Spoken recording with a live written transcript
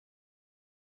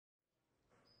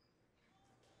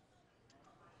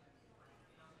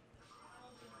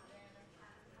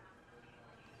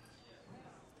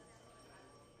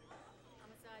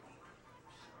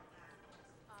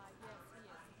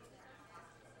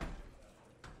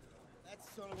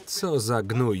Co za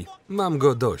gnój. Mam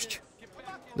go dość.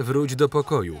 Wróć do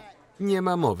pokoju. Nie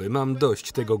ma mowy, mam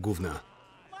dość tego gówna.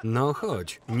 No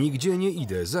chodź, nigdzie nie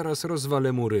idę, zaraz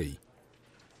rozwalę mu ryj.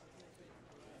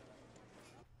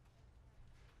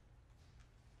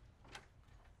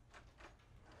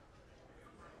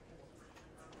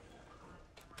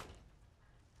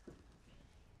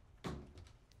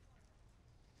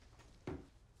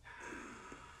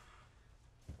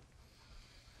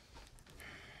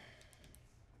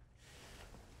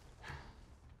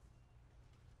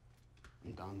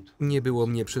 Nie było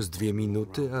mnie przez 2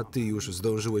 minuty, a ty już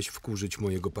zdążyłeś wkurzyć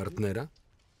mojego partnera?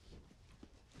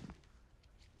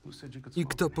 I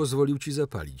kto pozwolił ci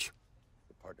zapalić?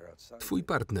 Twój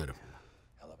partner.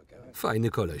 Fajny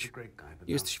koleś.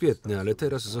 Jest świetny, ale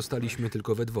teraz zostaliśmy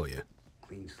tylko we dwoje.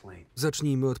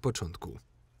 Zacznijmy od początku.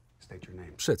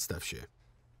 Przedstaw się.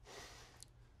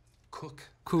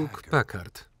 Kook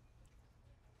Packard.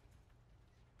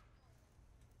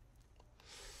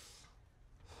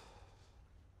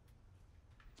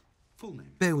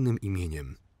 Pełnym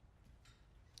imieniem.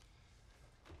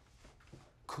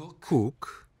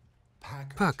 Kook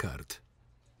Packard.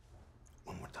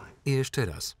 I jeszcze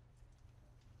raz.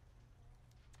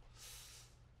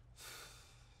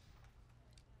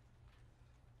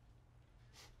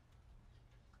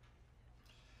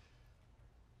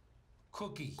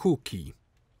 Cookie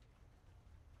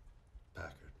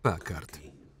Packard.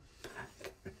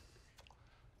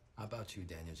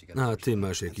 A ty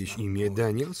masz jakieś imię,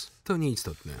 Daniels? To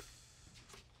nieistotne.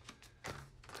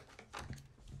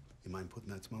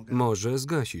 Może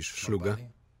zgasisz szluga?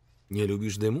 Nie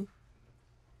lubisz dymu?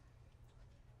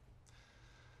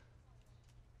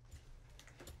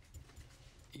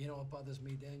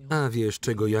 A wiesz,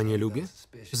 czego ja nie lubię?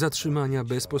 Zatrzymania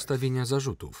bez postawienia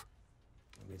zarzutów.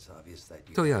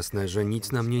 To jasne, że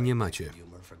nic na mnie nie macie.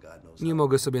 Nie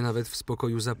mogę sobie nawet w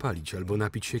spokoju zapalić albo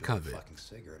napić się kawy.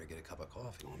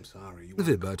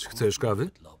 Wybacz, chcesz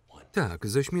kawy? Tak,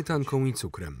 ze śmietanką i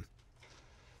cukrem.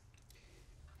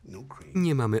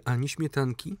 Nie mamy ani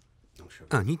śmietanki,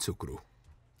 ani cukru.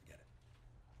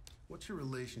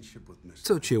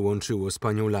 Co cię łączyło z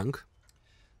panią Lang?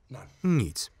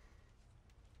 Nic.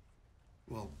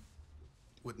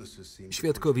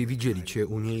 Świadkowie widzieli cię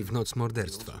u niej w noc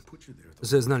morderstwa.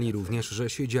 Zeznali również, że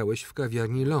siedziałeś w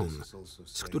kawiarni Lone,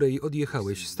 z której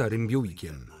odjechałeś starym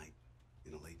Buickiem.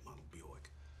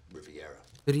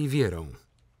 Rivierą.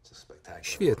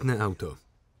 Świetne auto.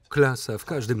 Klasa w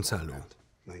każdym calu.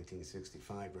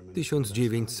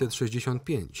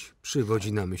 1965.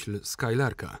 Przywodzi na myśl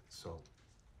Skylarka.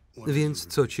 Więc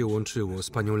co cię łączyło z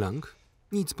panią Lang?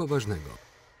 Nic poważnego.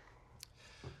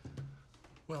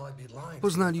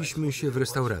 Poznaliśmy się w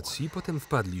restauracji, potem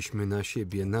wpadliśmy na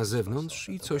siebie na zewnątrz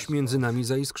i coś między nami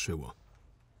zaiskrzyło.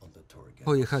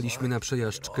 Pojechaliśmy na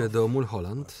przejażdżkę do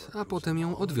Mulholland, a potem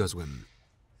ją odwiozłem.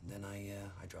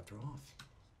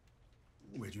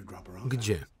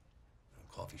 Gdzie?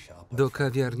 Do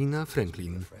kawiarni na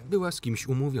Franklin. Była z kimś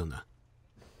umówiona.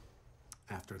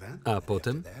 A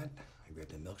potem?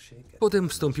 Potem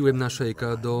wstąpiłem na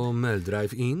szejka do Mel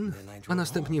Drive Inn, a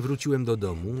następnie wróciłem do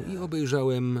domu i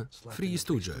obejrzałem Three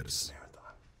Stooges.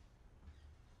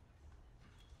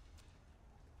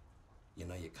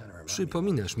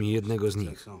 Przypominasz mi jednego z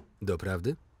nich.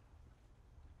 Doprawdy?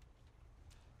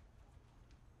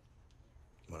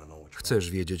 Chcesz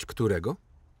wiedzieć, którego?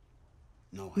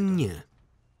 Nie.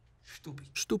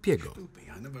 Sztupiego.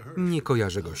 Nie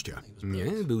kojarzę gościa.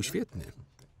 Nie, był świetny.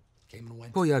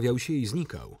 Pojawiał się i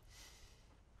znikał.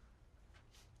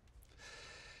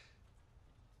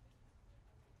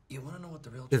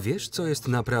 Wiesz, co jest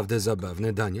naprawdę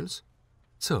zabawne, Daniels?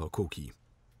 Co, Cookie?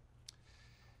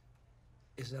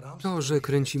 To, że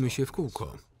kręcimy się w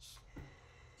kółko.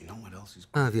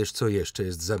 A wiesz, co jeszcze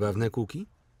jest zabawne, Cookie?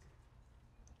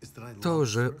 To,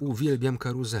 że uwielbiam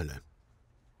karuzelę.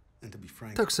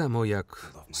 Tak samo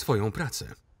jak swoją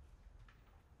pracę.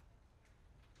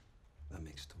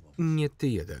 Nie ty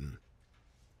jeden.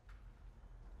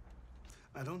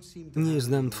 Nie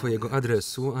znam twojego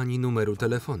adresu ani numeru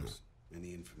telefonu.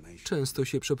 Często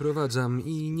się przeprowadzam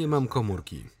i nie mam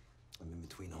komórki.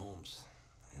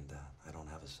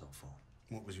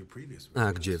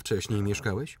 A gdzie wcześniej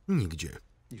mieszkałeś? Nigdzie.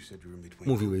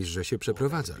 Mówiłeś, że się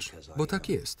przeprowadzasz, bo tak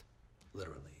jest.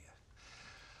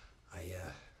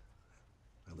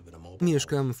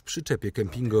 Mieszkam w przyczepie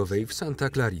kempingowej w Santa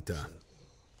Clarita.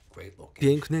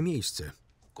 Piękne miejsce.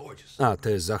 A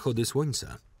te zachody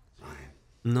słońca.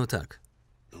 No tak.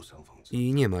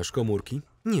 I nie masz komórki?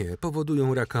 Nie,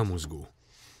 powodują raka mózgu.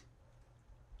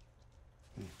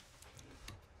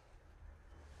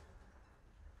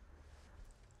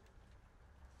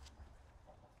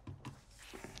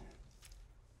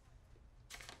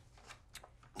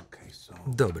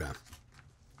 Dobra.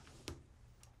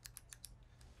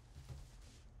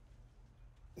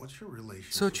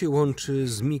 Co cię łączy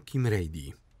z Mickiem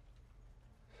Rady?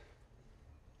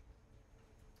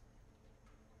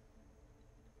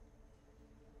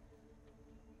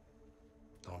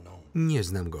 Nie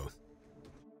znam go.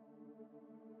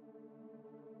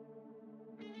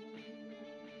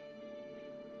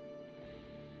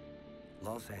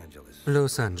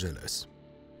 Los Angeles.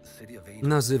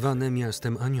 Nazywane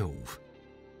miastem aniołów.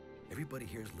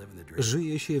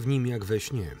 Żyje się w nim jak we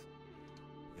śnie.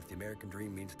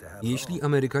 Jeśli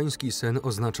amerykański sen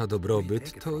oznacza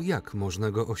dobrobyt, to jak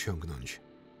można go osiągnąć?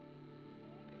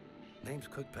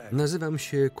 Nazywam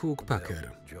się Kook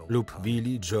Packard lub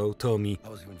Billy, Joe, Tommy,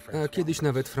 a kiedyś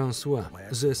nawet François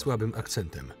ze słabym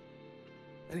akcentem.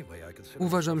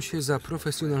 Uważam się za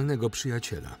profesjonalnego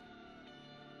przyjaciela.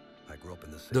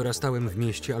 Dorastałem w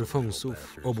mieście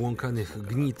Alfonsów, obłąkanych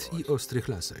gnit i ostrych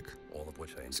lasek,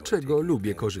 z czego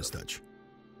lubię korzystać.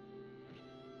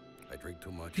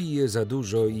 Piję za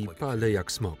dużo i palę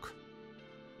jak smok.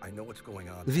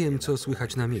 Wiem, co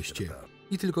słychać na mieście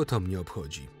i tylko to mnie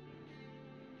obchodzi.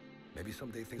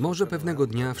 Może pewnego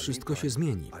dnia wszystko się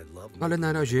zmieni, ale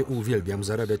na razie uwielbiam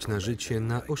zarabiać na życie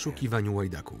na oszukiwaniu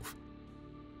łajdaków.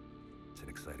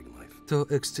 To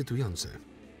ekscytujące.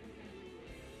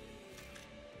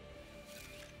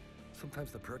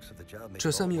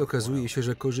 Czasami okazuje się,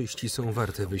 że korzyści są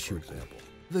warte wysiłku.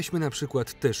 Weźmy na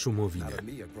przykład tę szumowinę.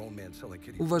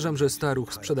 Uważam, że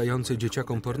staruch sprzedający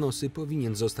dzieciakom pornosy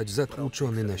powinien zostać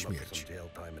zatłuczony na śmierć.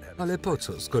 Ale po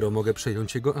co, skoro mogę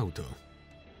przejąć jego auto?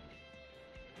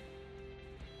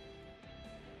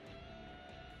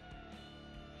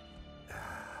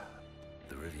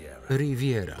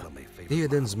 Riviera.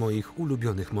 Jeden z moich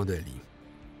ulubionych modeli.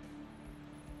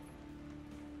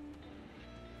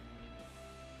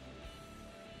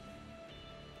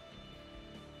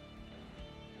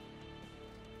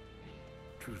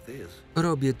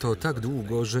 Robię to tak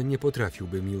długo, że nie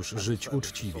potrafiłbym już żyć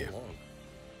uczciwie.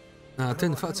 A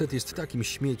ten facet jest takim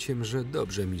śmieciem, że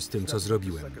dobrze mi z tym, co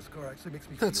zrobiłem.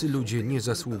 Tacy ludzie nie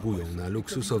zasługują na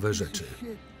luksusowe rzeczy.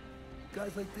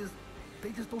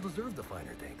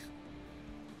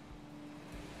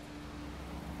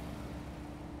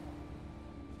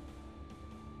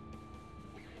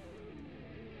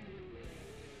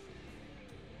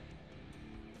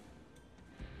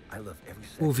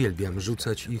 Uwielbiam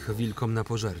rzucać ich wilkom na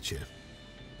pożarcie.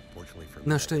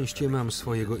 Na szczęście mam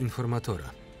swojego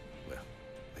informatora.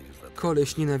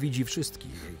 Koleś nienawidzi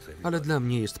wszystkich, ale dla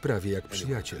mnie jest prawie jak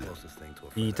przyjaciel.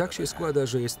 I tak się składa,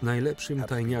 że jest najlepszym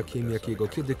tajniakiem, jakiego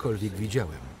kiedykolwiek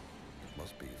widziałem.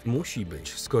 Musi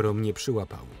być, skoro mnie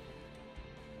przyłapał.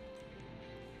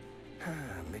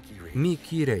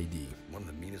 Mickey Rady.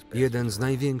 Jeden z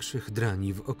największych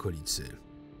drani w okolicy.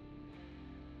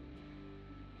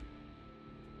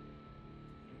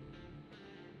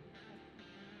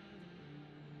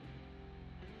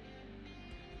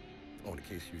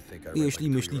 Jeśli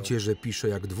myślicie, że piszę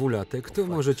jak dwulatek, to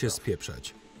możecie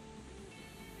spieprzać.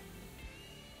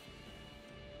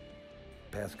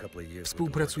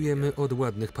 Współpracujemy od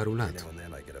ładnych paru lat.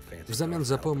 W zamian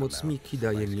za pomoc Mickey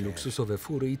daje mi luksusowe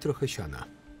fury i trochę siana.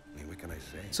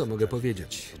 Co mogę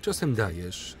powiedzieć? Czasem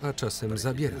dajesz, a czasem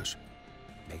zabierasz.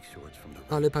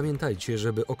 Ale pamiętajcie,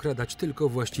 żeby okradać tylko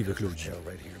właściwych ludzi.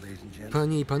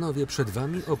 Panie i panowie, przed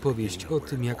wami opowieść o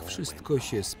tym, jak wszystko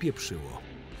się spieprzyło.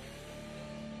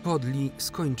 Podli,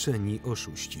 skończeni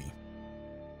oszuści.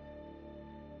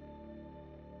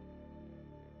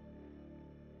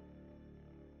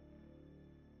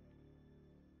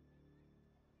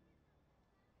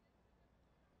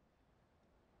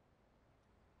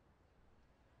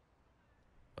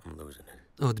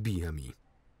 Odbija mi.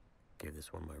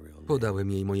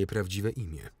 Podałem jej moje prawdziwe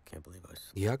imię.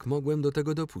 Jak mogłem do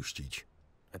tego dopuścić?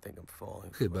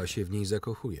 Chyba się w niej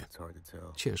zakochuję.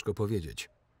 Ciężko powiedzieć.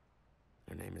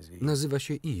 Nazywa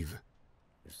się Eve,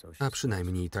 a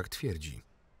przynajmniej tak twierdzi.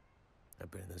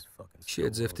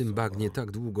 Siedzę w tym bagnie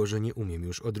tak długo, że nie umiem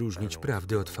już odróżnić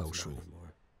prawdy od fałszu.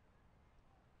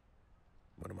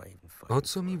 O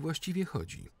co mi właściwie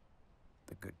chodzi?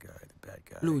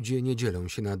 Ludzie nie dzielą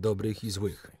się na dobrych i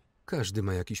złych. Każdy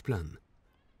ma jakiś plan.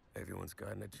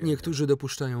 Niektórzy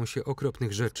dopuszczają się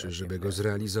okropnych rzeczy, żeby go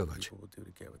zrealizować.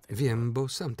 Wiem, bo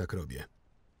sam tak robię.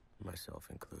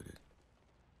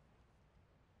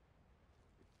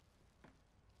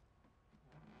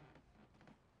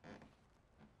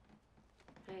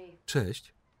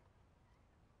 Cześć.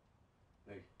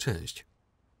 Cześć.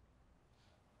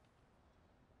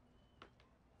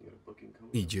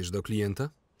 Idziesz do klienta?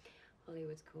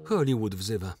 Hollywood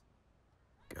wzywa.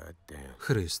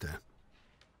 Chryste.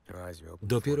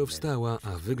 Dopiero wstała,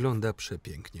 a wygląda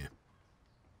przepięknie.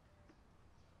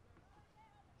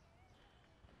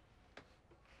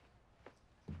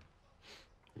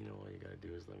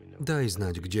 Daj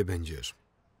znać, gdzie będziesz.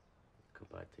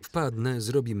 Wpadnę,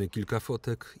 zrobimy kilka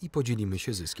fotek i podzielimy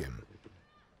się zyskiem.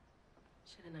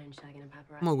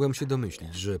 Mogłem się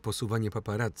domyślić, że posuwanie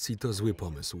paparazzi to zły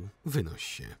pomysł. Wynoś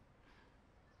się.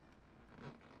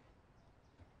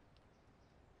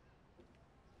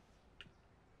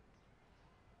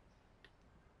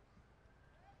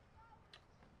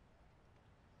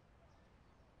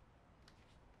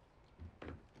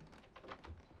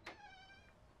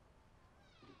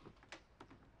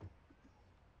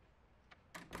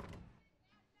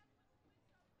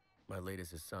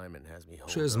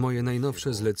 Przez moje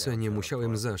najnowsze zlecenie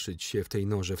musiałem zaszyć się w tej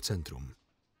norze w centrum.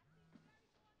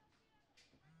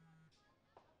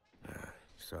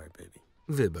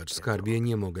 Wybacz, skarbie,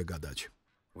 nie mogę gadać.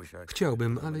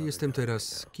 Chciałbym, ale jestem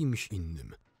teraz kimś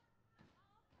innym.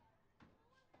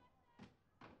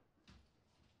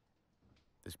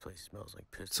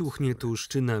 Cuchnie tu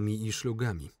szczynami i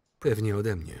szlugami. Pewnie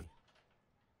ode mnie.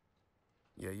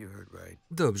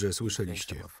 Dobrze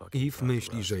słyszeliście. Eve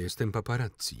myśli, że jestem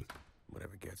paparazzi.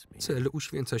 Cel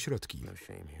uświęca środki.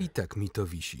 I tak mi to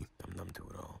wisi.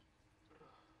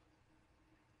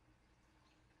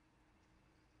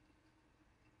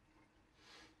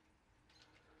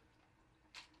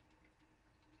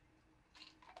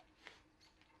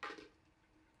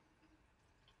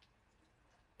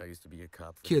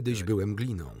 Kiedyś byłem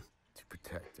gliną.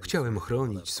 Chciałem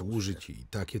chronić, służyć i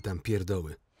takie tam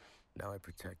pierdoły.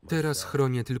 Teraz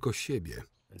chronię tylko siebie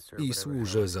i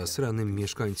służę zasranym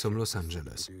mieszkańcom Los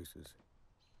Angeles.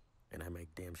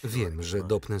 Wiem, że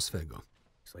dopnę swego.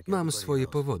 Mam swoje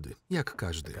powody, jak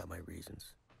każdy.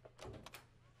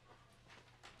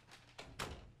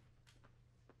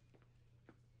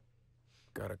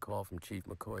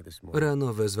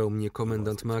 Rano wezwał mnie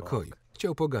komendant McCoy.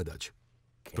 Chciał pogadać.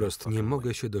 Wprost nie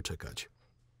mogę się doczekać.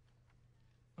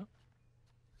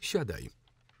 Siadaj.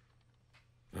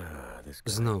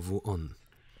 Znowu on.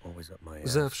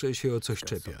 Zawsze się o coś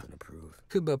czepia.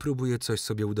 Chyba próbuje coś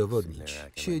sobie udowodnić.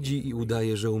 Siedzi i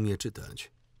udaje, że umie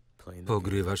czytać.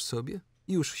 Pogrywasz sobie?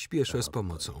 Już śpieszę z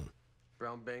pomocą.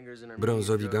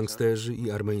 Brązowi gangsterzy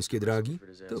i armeńskie dragi?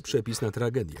 To przepis na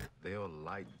tragedię.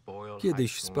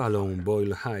 Kiedyś spalą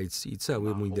Boyle Heights i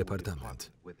cały mój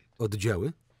departament.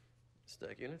 Oddziały?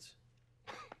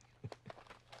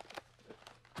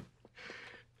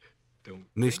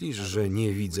 Myślisz, że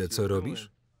nie widzę, co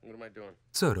robisz?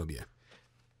 Co robię?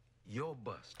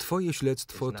 Twoje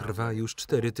śledztwo trwa już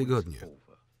 4 tygodnie.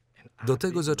 Do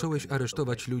tego zacząłeś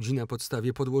aresztować ludzi na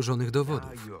podstawie podłożonych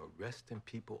dowodów.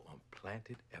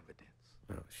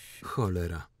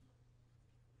 Cholera.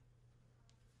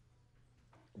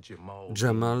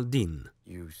 Jamal Dean.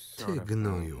 Ty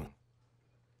gnoju.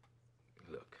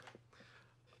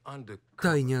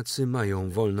 Tajniacy mają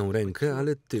wolną rękę,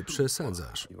 ale ty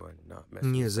przesadzasz.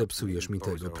 Nie zepsujesz mi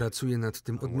tego. Pracuję nad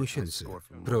tym od miesięcy.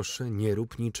 Proszę, nie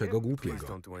rób niczego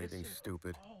głupiego.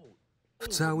 W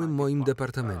całym moim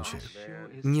departamencie.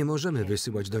 Nie możemy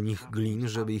wysyłać do nich glin,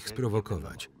 żeby ich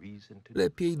sprowokować.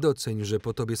 Lepiej doceń, że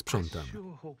po tobie sprzątam.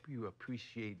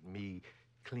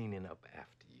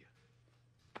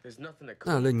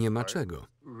 Ale nie ma czego.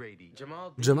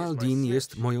 Jamal Dean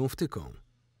jest moją wtyką.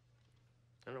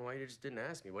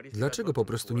 Dlaczego po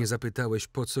prostu nie zapytałeś,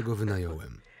 po co go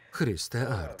wynająłem? Chryste,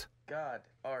 Art.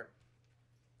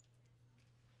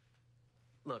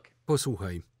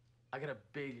 Posłuchaj.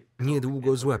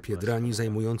 Niedługo złapię drani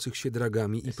zajmujących się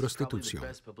dragami i prostytucją.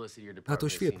 A to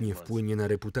świetnie wpłynie na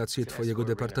reputację twojego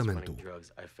departamentu.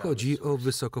 Chodzi o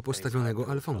wysoko postawionego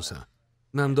Alfonsa.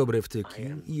 Mam dobre wtyki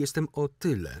i jestem o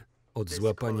tyle od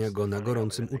złapania go na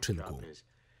gorącym uczynku.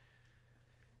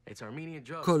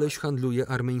 Koleś handluje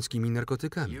armeńskimi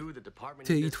narkotykami.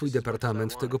 Ty i twój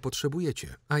departament tego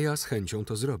potrzebujecie, a ja z chęcią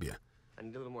to zrobię.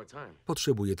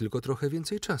 Potrzebuję tylko trochę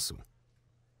więcej czasu.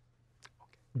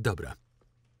 Dobra.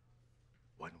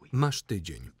 Masz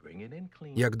tydzień.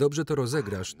 Jak dobrze to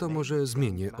rozegrasz, to może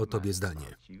zmienię o tobie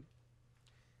zdanie.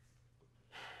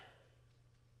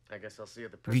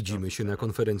 Widzimy się na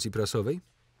konferencji prasowej?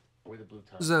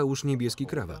 Załóż niebieski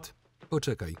krawat.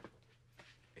 Poczekaj.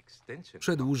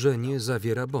 Przedłużenie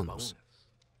zawiera bonus.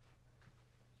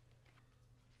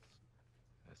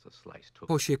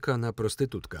 Posiekana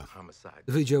prostytutka.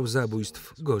 Wydział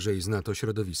Zabójstw gorzej zna to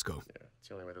środowisko.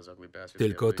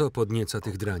 Tylko to podnieca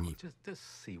tych drani.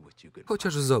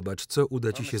 Chociaż zobacz, co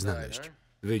uda ci się znaleźć.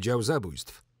 Wydział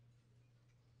Zabójstw.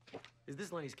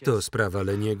 To sprawa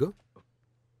Leniego?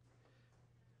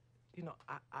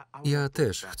 Ja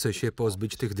też chcę się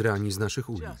pozbyć tych drani z naszych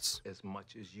ulic.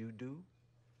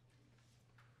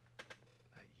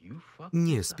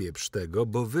 Nie spieprz tego,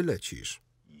 bo wylecisz.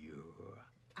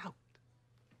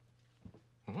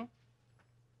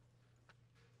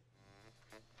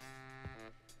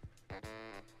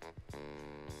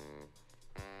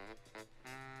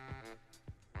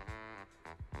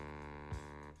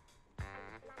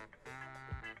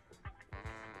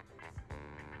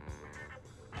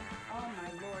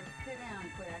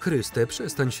 Chryste,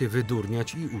 przestań się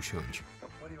wydurniać i usiądź.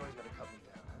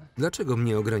 Dlaczego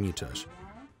mnie ograniczasz?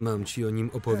 Mam ci o nim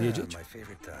opowiedzieć?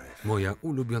 Moja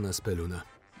ulubiona speluna.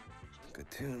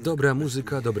 Dobra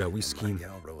muzyka, dobra whisky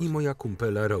i moja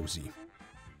kumpela Rosie.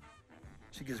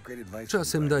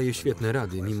 Czasem daje świetne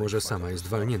rady, mimo że sama jest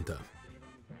walnięta.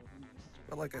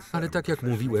 Ale tak jak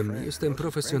mówiłem, jestem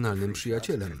profesjonalnym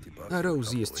przyjacielem, a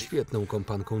Rosie jest świetną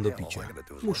kompanką do picia.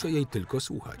 Muszę jej tylko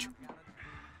słuchać.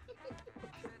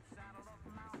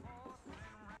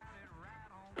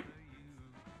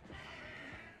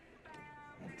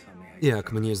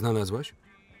 Jak mnie znalazłaś?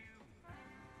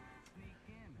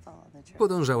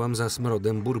 Podążałam za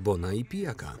smrodem bourbona i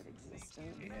pijaka.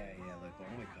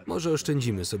 Może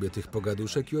oszczędzimy sobie tych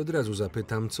pogaduszek i od razu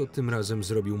zapytam, co tym razem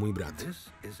zrobił mój brat.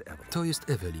 To jest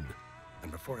Evelyn.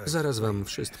 Zaraz wam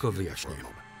wszystko wyjaśnię.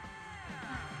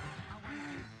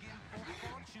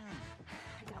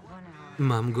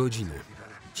 Mam godzinę.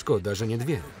 Szkoda, że nie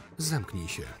dwie. Zamknij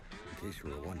się.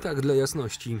 Tak dla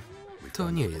jasności,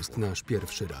 to nie jest nasz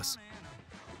pierwszy raz.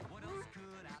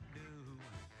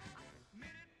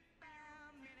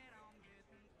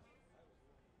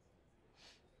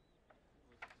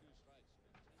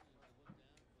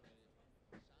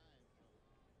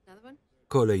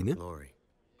 Kolejny?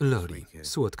 Lori,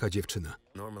 słodka dziewczyna.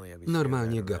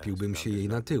 Normalnie gapiłbym się jej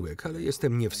na tyłek, ale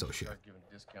jestem nie w sosie.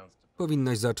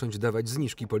 Powinnaś zacząć dawać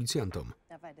zniżki policjantom.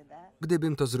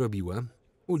 Gdybym to zrobiła,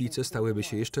 ulice stałyby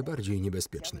się jeszcze bardziej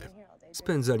niebezpieczne.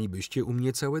 Spędzalibyście u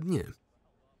mnie całe dnie.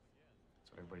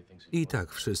 I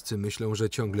tak wszyscy myślą, że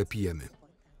ciągle pijemy,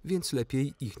 więc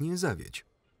lepiej ich nie zawiedź.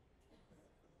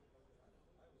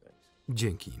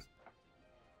 Dzięki.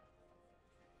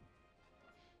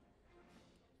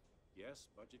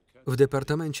 W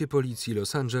Departamencie Policji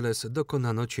Los Angeles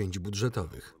dokonano cięć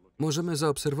budżetowych. Możemy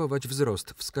zaobserwować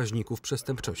wzrost wskaźników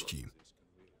przestępczości.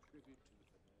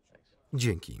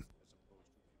 Dzięki.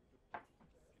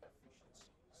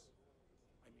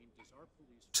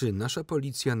 Czy nasza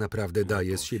policja naprawdę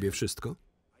daje z siebie wszystko?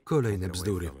 Kolejne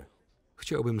bzdury.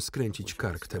 Chciałbym skręcić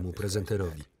kark temu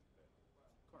prezenterowi.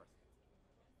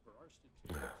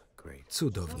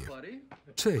 Cudownie.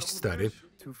 Cześć, stary.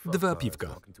 2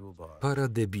 piwka. Para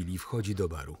debili wchodzi do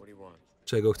baru.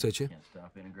 Czego chcecie?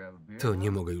 To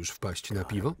nie mogę już wpaść na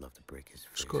piwo?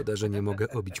 Szkoda, że nie mogę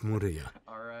obić mu ryja.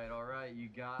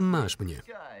 Masz mnie.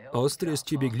 Ostry z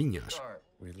ciebie gliniarz.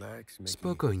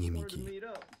 Spokojnie, Miki.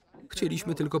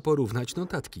 Chcieliśmy tylko porównać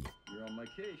notatki.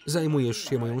 Zajmujesz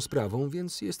się moją sprawą,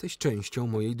 więc jesteś częścią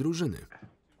mojej drużyny.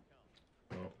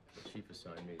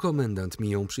 Komendant mi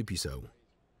ją przypisał.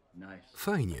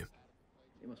 Fajnie.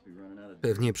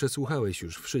 Pewnie przesłuchałeś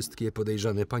już wszystkie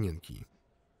podejrzane panienki.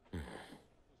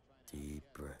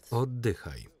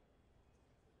 Oddychaj.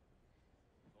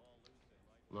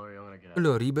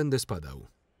 Lori, będę spadał.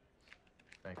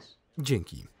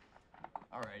 Dzięki.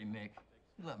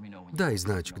 Daj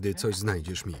znać, gdy coś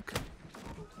znajdziesz, Mick.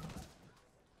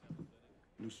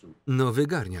 Nowy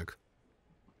garniak.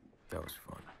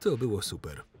 To było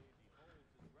super.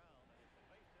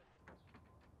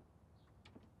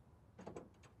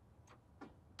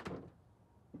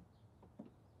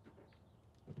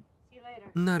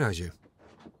 Na razie.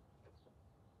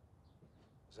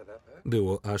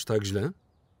 Było aż tak źle?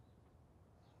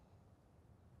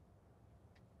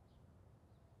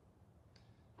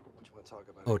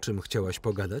 O czym chciałaś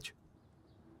pogadać?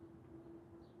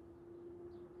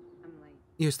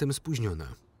 Jestem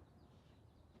spóźniona.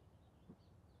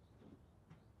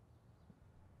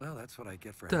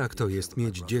 Tak to jest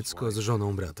mieć dziecko z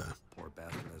żoną brata.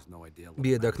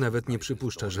 Biedak nawet nie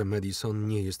przypuszcza, że Madison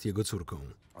nie jest jego córką.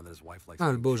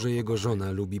 Albo, że jego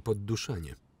żona lubi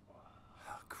podduszanie.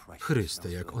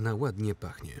 Chryste, jak ona ładnie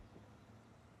pachnie.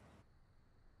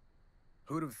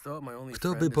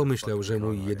 Kto by pomyślał, że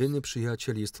mój jedyny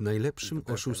przyjaciel jest najlepszym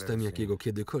oszustem, jakiego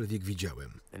kiedykolwiek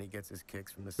widziałem.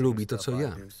 Lubi to, co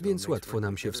ja, więc łatwo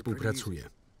nam się współpracuje.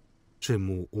 Czy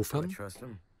mu ufam?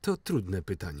 To trudne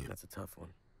pytanie.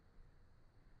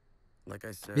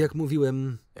 Jak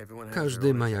mówiłem,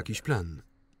 każdy ma jakiś plan.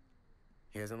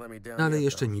 Ale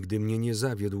jeszcze nigdy mnie nie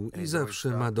zawiódł i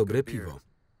zawsze ma dobre piwo.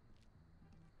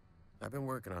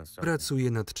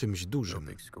 Pracuję nad czymś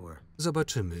dużym.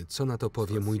 Zobaczymy, co na to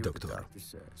powie mój doktor.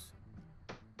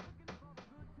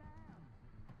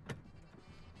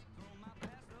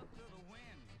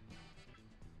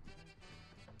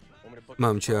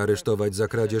 Mam cię aresztować za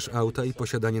kradzież auta i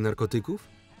posiadanie narkotyków?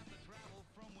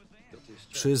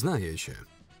 Przyznaję się.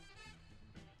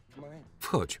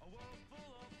 Wchodź.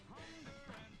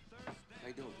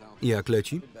 Jak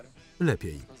leci?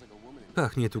 Lepiej.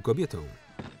 Pachnie tu kobietą.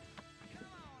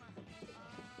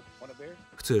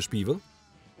 Chcesz piwo?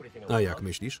 A jak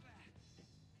myślisz?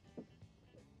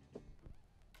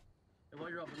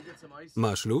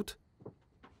 Masz lód?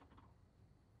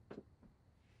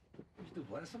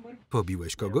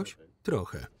 Pobiłeś kogoś?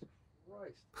 Trochę.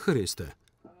 Chryste.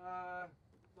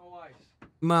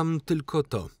 Mam tylko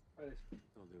to.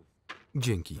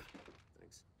 Dzięki.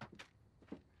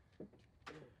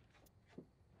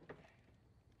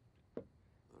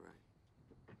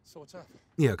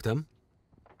 Jak tam?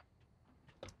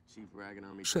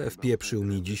 Szef pieprzył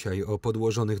mi dzisiaj o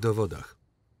podłożonych dowodach.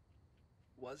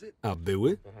 A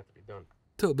były?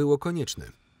 To było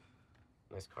konieczne.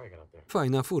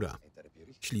 Fajna fura.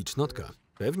 Ślicznotka.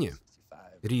 Pewnie.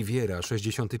 Riviera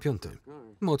 65.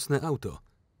 Mocne auto.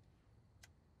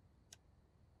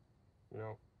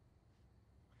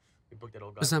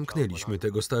 Zamknęliśmy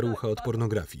tego starucha od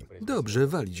pornografii. Dobrze,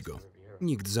 walić go.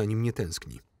 Nikt za nim nie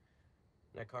tęskni.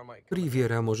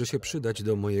 Riviera może się przydać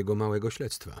do mojego małego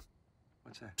śledztwa.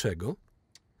 Czego?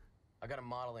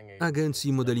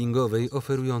 Agencji modelingowej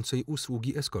oferującej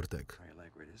usługi eskortek.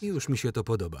 Już mi się to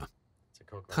podoba.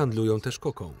 Handlują też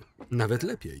koką. Nawet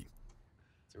lepiej.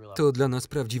 To dla nas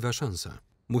prawdziwa szansa.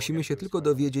 Musimy się tylko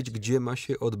dowiedzieć, gdzie ma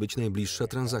się odbyć najbliższa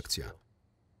transakcja.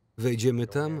 Wejdziemy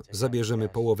tam, zabierzemy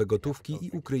połowę gotówki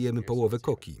i ukryjemy połowę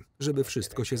koki, żeby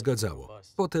wszystko się zgadzało.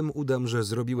 Potem udam, że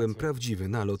zrobiłem prawdziwy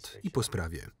nalot i po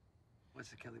sprawie.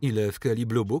 Ile w Kelly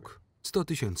Blue Book? 100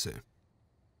 000.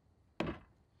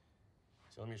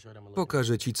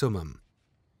 Pokażę ci, co mam.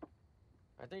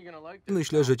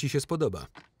 Myślę, że ci się spodoba.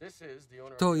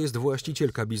 To jest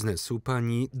właścicielka biznesu,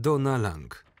 pani Donna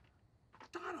Lang.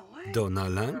 Donna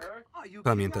Lang?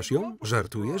 Pamiętasz ją?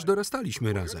 Żartujesz?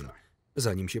 Dorastaliśmy razem,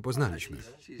 zanim się poznaliśmy.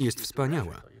 Jest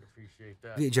wspaniała.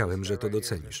 Wiedziałem, że to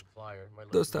docenisz.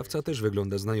 Dostawca też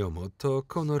wygląda znajomo. To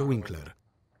Connor Winkler.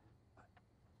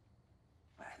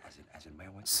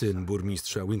 Syn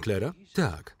burmistrza Winklera?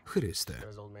 Tak, Chryste.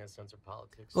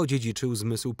 Odziedziczył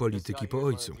zmysł polityki po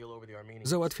ojcu.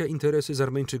 Załatwia interesy z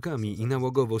Armeńczykami i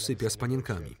nałogowo sypia z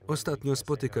panienkami. Ostatnio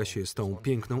spotyka się z tą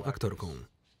piękną aktorką.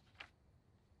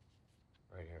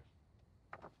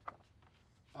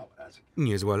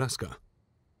 Niezła laska.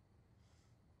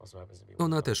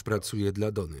 Ona też pracuje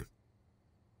dla Dony.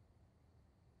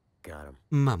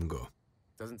 Mam go.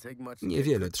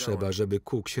 Niewiele trzeba, żeby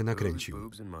Cook się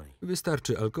nakręcił.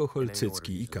 Wystarczy alkohol,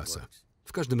 cycki i kasa.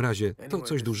 W każdym razie to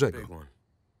coś dużego.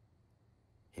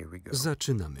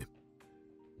 Zaczynamy.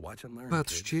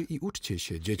 Patrzcie i uczcie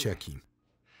się, dzieciaki.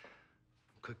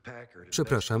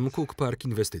 Przepraszam, Kook Park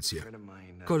Inwestycje.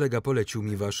 Kolega polecił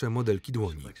mi wasze modelki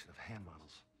dłoni.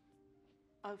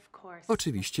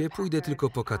 Oczywiście, pójdę tylko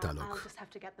po katalog.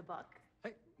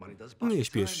 Nie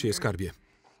śpiesz się, skarbie.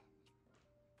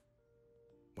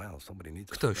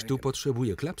 Ktoś tu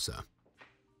potrzebuje klapsa.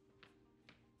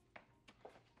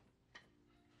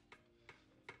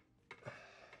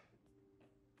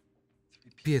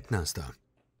 Piętnasta.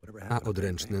 A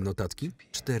odręczne notatki?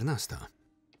 14.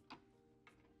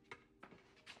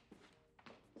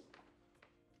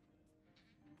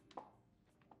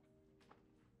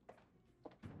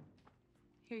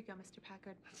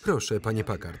 Proszę, panie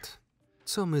Packard.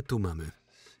 Co my tu mamy?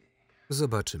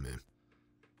 Zobaczymy.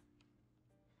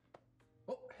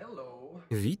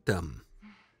 Witam.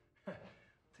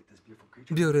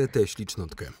 Biorę tę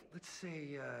ślicznotkę.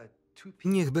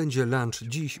 Niech będzie lunch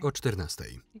dziś o 14.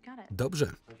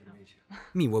 Dobrze.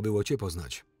 Miło było cię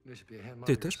poznać.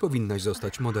 Ty też powinnaś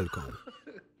zostać modelką.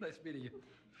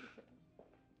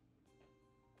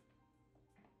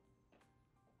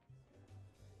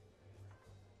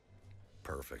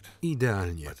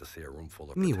 Idealnie.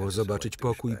 Miło zobaczyć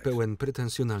pokój pełen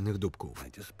pretensjonalnych dupków.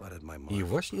 I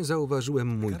właśnie zauważyłem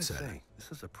mój cel.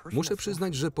 Muszę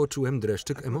przyznać, że poczułem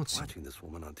dreszczyk emocji.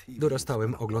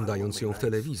 Dorastałem oglądając ją w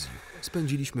telewizji.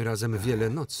 Spędziliśmy razem wiele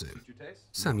nocy.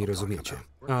 Sami rozumiecie.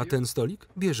 A ten stolik?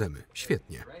 Bierzemy.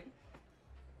 Świetnie.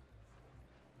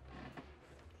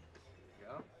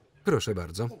 Proszę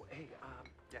bardzo.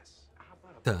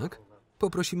 Tak?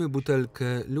 Poprosimy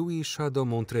butelkę Louis Chateau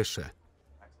Montréchet.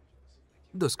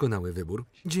 Doskonały wybór.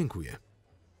 Dziękuję.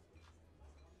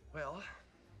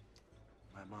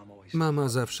 Mama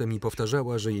zawsze mi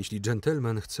powtarzała, że jeśli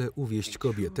dżentelmen chce uwieść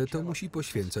kobietę, to musi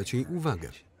poświęcać jej uwagę.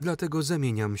 Dlatego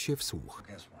zamieniam się w słuch.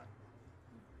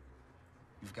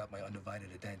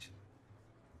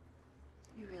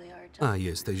 A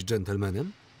jesteś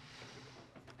dżentelmenem?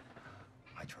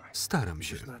 Staram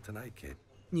się.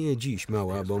 Nie dziś,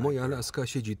 mała, bo moja laska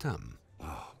siedzi tam.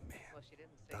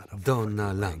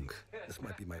 Donna Lang.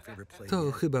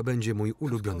 To chyba będzie mój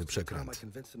ulubiony przekręt.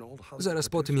 Zaraz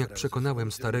po tym, jak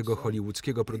przekonałem starego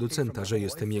hollywoodzkiego producenta, że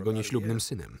jestem jego nieślubnym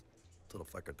synem.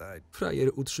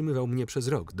 Frajer utrzymywał mnie przez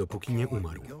rok, dopóki nie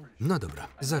umarł. No dobra,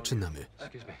 zaczynamy.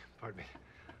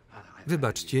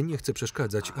 Wybaczcie, nie chcę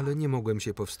przeszkadzać, ale nie mogłem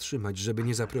się powstrzymać, żeby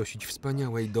nie zaprosić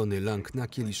wspaniałej Donny Lang na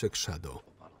kieliszek Shadow.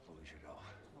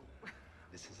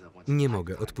 Nie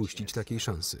mogę odpuścić takiej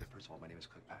szansy.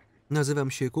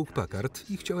 Nazywam się Kook Packard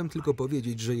i chciałem tylko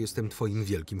powiedzieć, że jestem twoim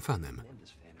wielkim fanem.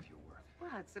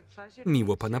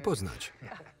 Miło pana poznać.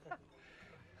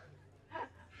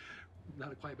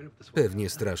 Pewnie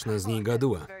straszna z niej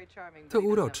gaduła. To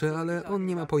urocze, ale on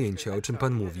nie ma pojęcia, o czym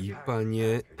pan mówi,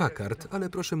 panie Packard, ale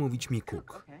proszę mówić mi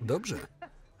Kook. Dobrze?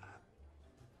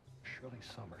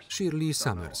 Shirley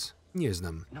Summers. Nie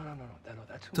znam.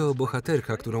 To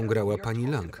bohaterka, którą grała pani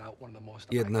Lang.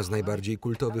 Jedna z najbardziej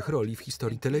kultowych roli w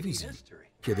historii telewizji.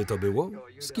 Kiedy to było?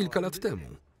 Z kilka lat temu.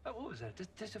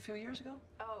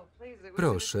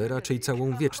 Proszę, raczej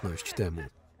całą wieczność temu.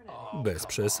 Bez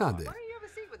przesady.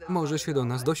 Może się do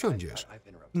nas dosiądziesz.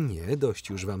 Nie, dość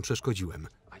już wam przeszkodziłem.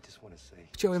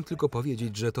 Chciałem tylko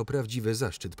powiedzieć, że to prawdziwy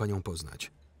zaszczyt panią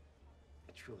poznać.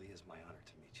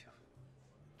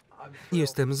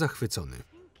 Jestem zachwycony.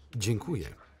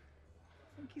 Dziękuję.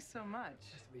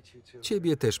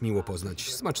 Ciebie też miło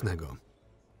poznać. Smacznego.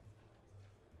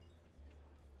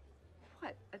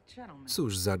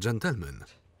 Cóż za dżentelmen.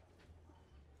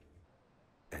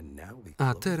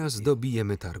 A teraz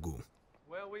dobijemy targu.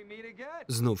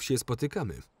 Znów się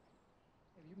spotykamy.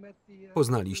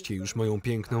 Poznaliście już moją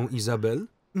piękną Izabel?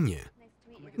 Nie.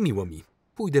 Miło mi.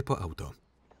 Pójdę po auto.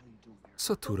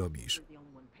 Co tu robisz?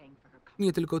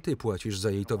 Nie tylko ty płacisz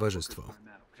za jej towarzystwo.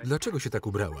 Dlaczego się tak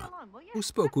ubrała?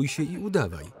 Uspokój się i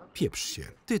udawaj. Pieprz się.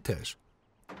 Ty też.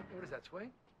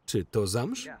 Czy to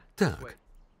zamsz? Tak.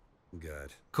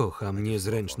 Kocham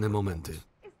niezręczne momenty.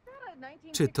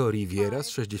 Czy to Riviera z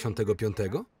 65?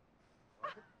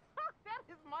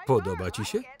 Podoba ci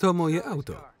się? To moje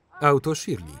auto. Auto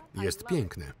Shirley. Jest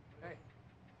piękne.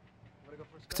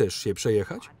 Chcesz się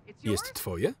przejechać? Jest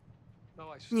twoje?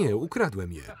 Nie,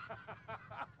 ukradłem je.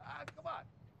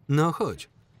 No chodź.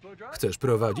 Chcesz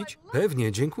prowadzić?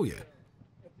 Pewnie, dziękuję.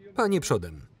 Panie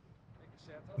przodem.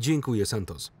 Dziękuję,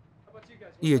 Santos.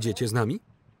 Jedziecie z nami?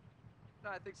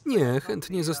 Nie,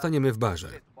 chętnie zostaniemy w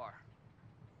barze.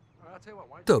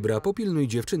 Dobra, popilnuj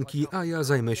dziewczynki, a ja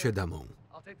zajmę się damą.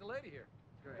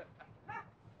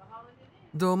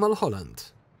 Do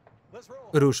Mulholland.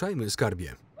 Ruszajmy,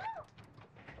 skarbie.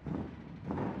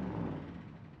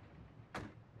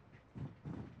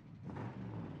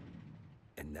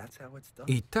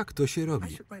 I tak to się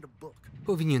robi.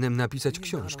 Powinienem napisać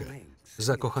książkę.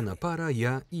 Zakochana para,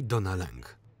 ja i Donna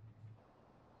Lang.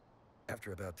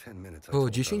 Po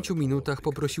 10 minutach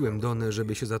poprosiłem Donnę,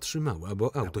 żeby się zatrzymała,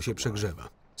 bo auto się przegrzewa.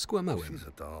 Skłamałem.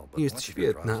 Jest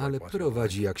świetna, ale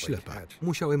prowadzi jak ślepa.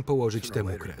 Musiałem położyć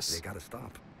temu kres.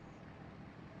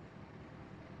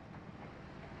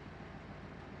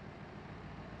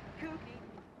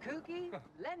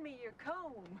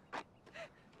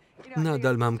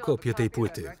 Nadal mam kopię tej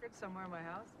płyty.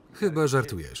 Chyba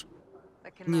żartujesz.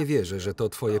 Nie wierzę, że to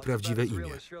twoje prawdziwe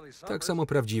imię. Tak samo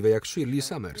prawdziwe jak Shirley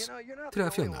Summers.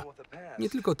 Trafiona. Nie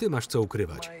tylko ty masz co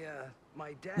ukrywać.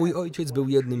 Mój ojciec był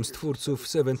jednym z twórców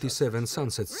 77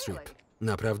 Sunset Strip.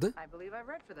 Naprawdę?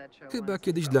 Chyba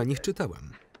kiedyś dla nich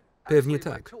czytałem. Pewnie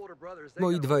tak.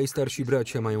 Moi dwaj starsi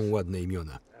bracia mają ładne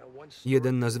imiona.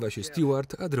 Jeden nazywa się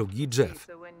Stewart, a drugi Jeff.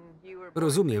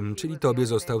 Rozumiem, czyli tobie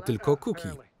został tylko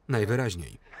Cookie.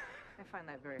 Najwyraźniej.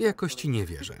 Jakoś ci nie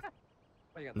wierzę.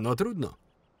 No trudno.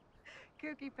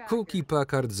 Cookie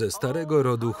Packard ze starego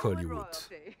rodu Hollywood.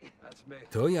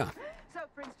 To ja.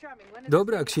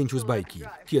 Dobra, księciu z bajki.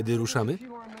 Kiedy ruszamy?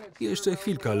 Jeszcze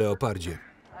chwilka, leopardzie.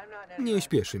 Nie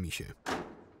śpieszy mi się.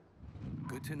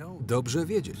 Dobrze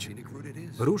wiedzieć.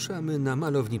 Ruszamy na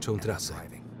malowniczą trasę.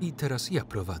 I teraz ja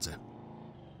prowadzę.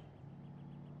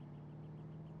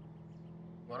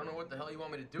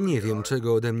 Nie wiem,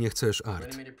 czego ode mnie chcesz,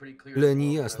 Art.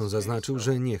 Lenny jasno zaznaczył,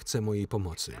 że nie chce mojej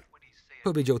pomocy.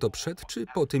 Powiedział to przed czy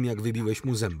po tym, jak wybiłeś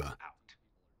mu zęba?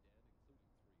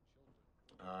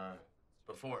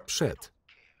 Przed.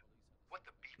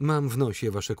 Mam w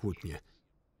nosie wasze kłótnie.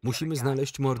 Musimy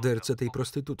znaleźć mordercę tej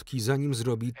prostytutki, zanim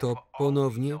zrobi to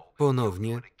ponownie,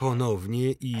 ponownie,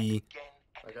 ponownie i...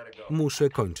 Muszę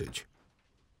kończyć.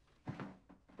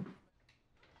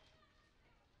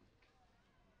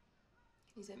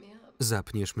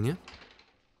 Zapniesz mnie?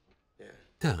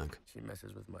 Tak.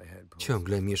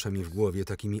 Ciągle miesza mi w głowie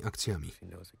takimi akcjami.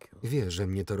 Wie, że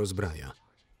mnie to rozbraja.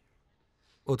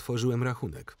 Otworzyłem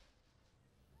rachunek.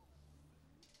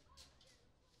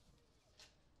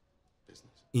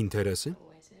 Interesy?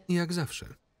 Jak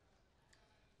zawsze.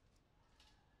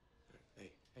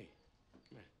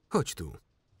 Chodź tu.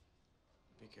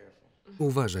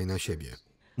 Uważaj na siebie.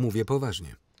 Mówię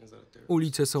poważnie.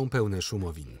 Ulice są pełne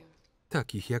szumowin.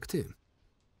 Takich jak ty.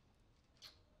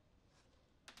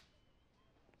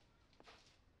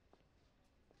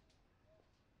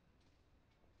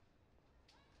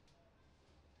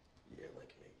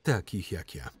 Takich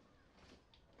jak ja.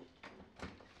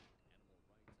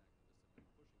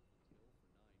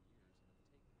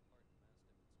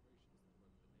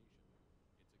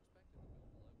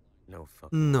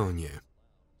 No nie.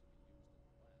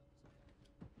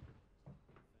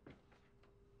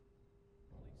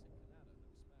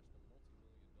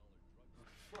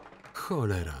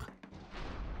 Cholera.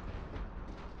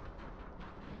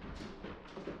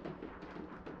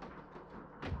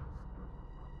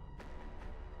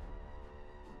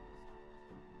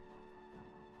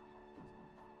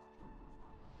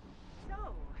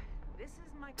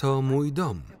 To mój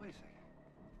dom.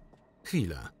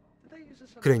 Chwila.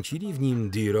 Kręcili w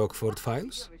nim The Rockford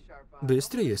Files?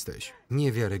 Bystry jesteś.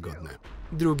 Niewiarygodne.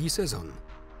 Drugi sezon.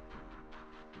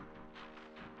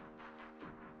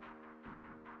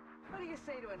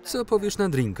 Co powiesz na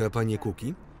drinka, panie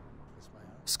Cookie?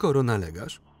 Skoro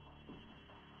nalegasz?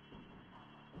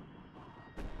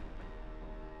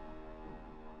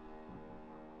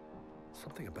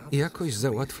 Jakoś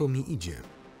za łatwo mi idzie.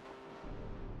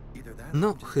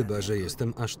 No, chyba że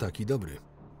jestem aż taki dobry.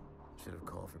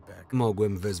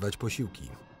 Mogłem wezwać posiłki.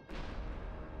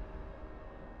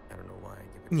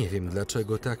 Nie wiem,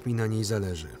 dlaczego tak mi na niej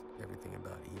zależy.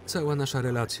 Cała nasza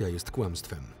relacja jest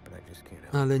kłamstwem.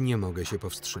 Ale nie mogę się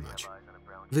powstrzymać.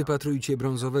 Wypatrujcie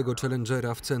brązowego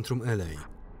Challengera w centrum LA.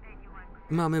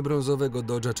 Mamy brązowego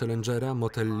Dodge'a Challengera,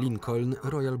 motel Lincoln,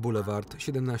 Royal Boulevard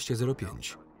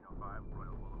 1705.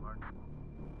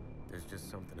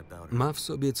 Ma w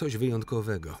sobie coś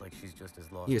wyjątkowego.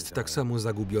 Jest tak samo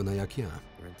zagubiona jak ja.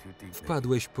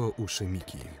 Wpadłeś po uszy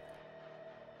Miki.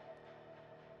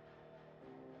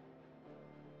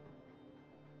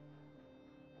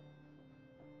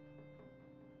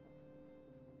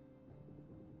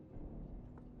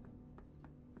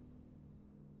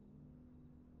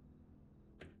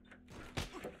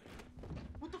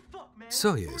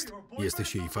 Co jest?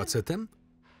 Jesteś jej facetem?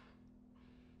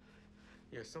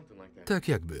 Tak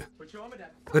jakby.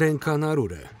 Ręka na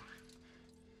rurę.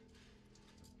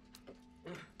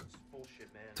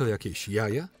 To jakieś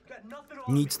jaja?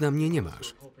 Nic na mnie nie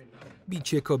masz.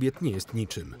 Bicie kobiet nie jest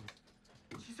niczym.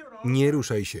 Nie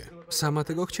ruszaj się. Sama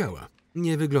tego chciała.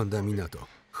 Nie wygląda mi na to.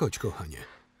 Chodź, kochanie.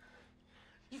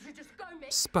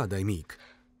 Spadaj, Mick.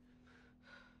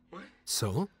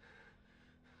 Co?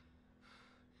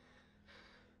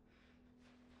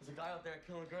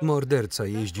 Morderca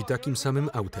jeździ takim samym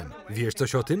autem. Wiesz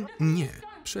coś o tym? Nie.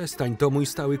 Przestań, to mój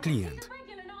stały klient.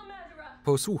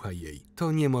 Posłuchaj jej.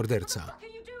 To nie morderca.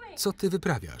 Co ty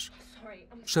wyprawiasz?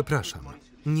 Przepraszam.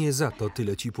 Nie za to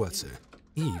tyle ci płacę.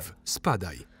 Eve,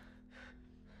 spadaj.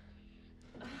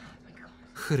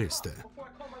 Chryste.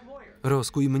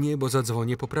 Rozkuj mnie, bo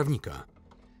zadzwonię po prawnika.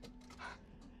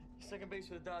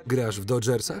 Grasz w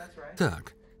Dodgersach?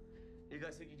 Tak.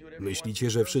 Myślicie,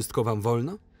 że wszystko wam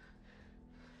wolno?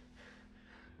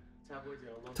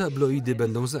 Tabloidy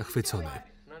będą zachwycone.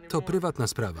 To prywatna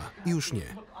sprawa. Już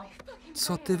nie.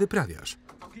 Co ty wyprawiasz?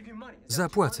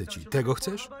 Zapłacę ci. Tego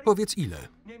chcesz? Powiedz ile.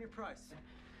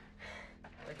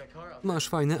 Masz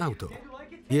fajne auto.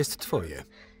 Jest twoje.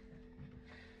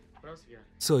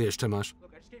 Co jeszcze masz?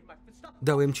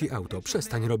 Dałem ci auto.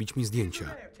 Przestań robić mi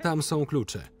zdjęcia. Tam są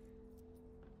klucze.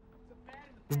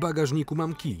 W bagażniku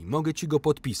mam kij. Mogę ci go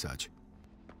podpisać.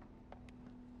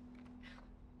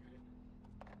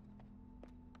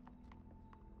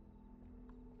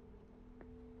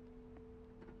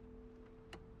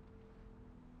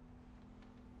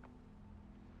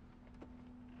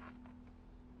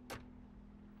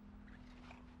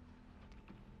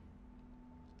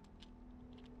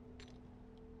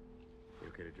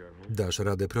 Dasz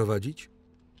radę prowadzić?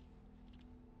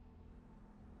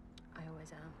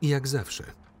 Jak zawsze.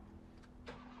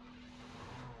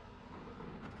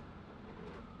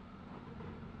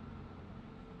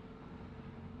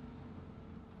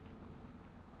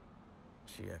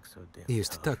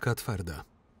 Jest taka twarda.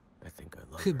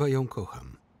 Chyba ją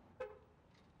kocham.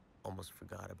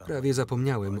 Prawie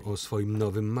zapomniałem o swoim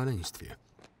nowym maleństwie.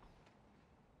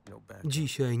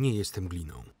 Dzisiaj nie jestem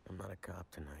gliną.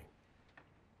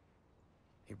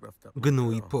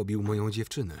 Gnój pobił moją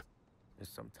dziewczynę.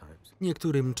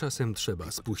 Niektórym czasem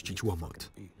trzeba spuścić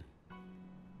łomot.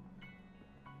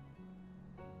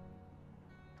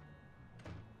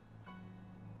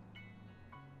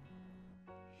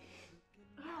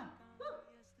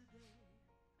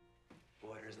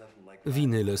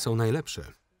 Winyle są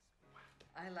najlepsze.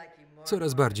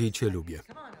 Coraz bardziej cię lubię.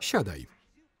 Siadaj.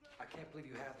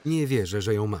 Nie wierzę,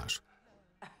 że ją masz.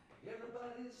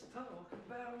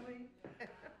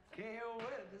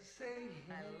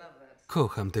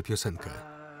 Kocham tę piosenkę.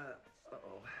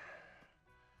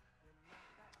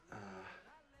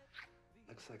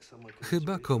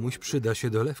 Chyba komuś przyda się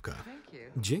dolewka.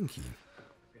 Dzięki.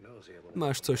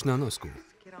 Masz coś na nosku.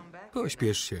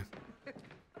 Pośpiesz się.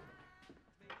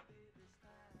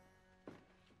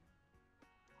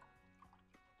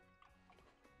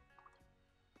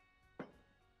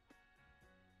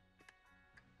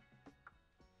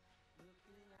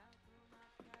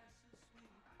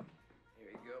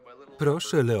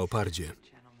 Proszę, leopardzie.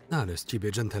 Ale z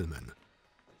ciebie dżentelmen.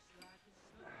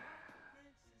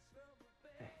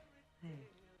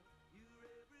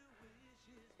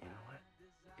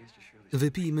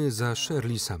 Wypijmy za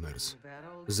Shirley Summers.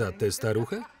 Za tę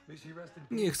staruchę?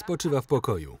 Niech spoczywa w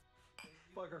pokoju.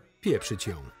 Pieprzyć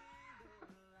ją.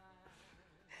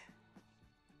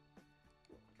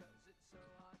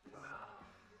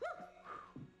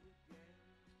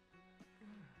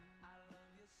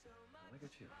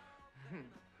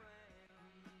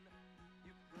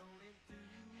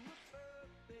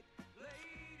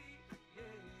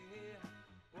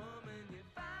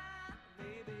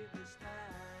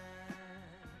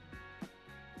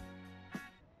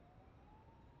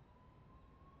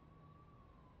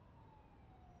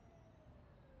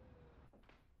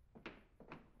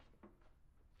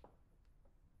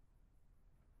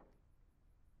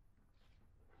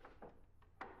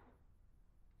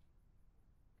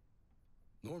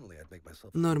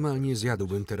 Normalnie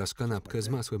zjadłbym teraz kanapkę z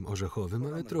masłem orzechowym,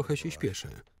 ale trochę się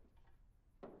śpieszę.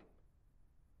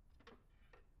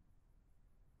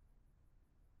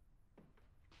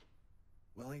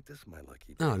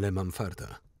 Ale mam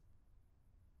farta.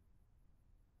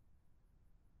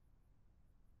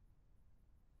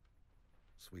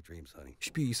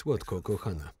 Śpij słodko,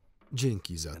 kochana.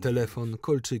 Dzięki za telefon,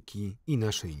 kolczyki i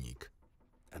naszyjnik.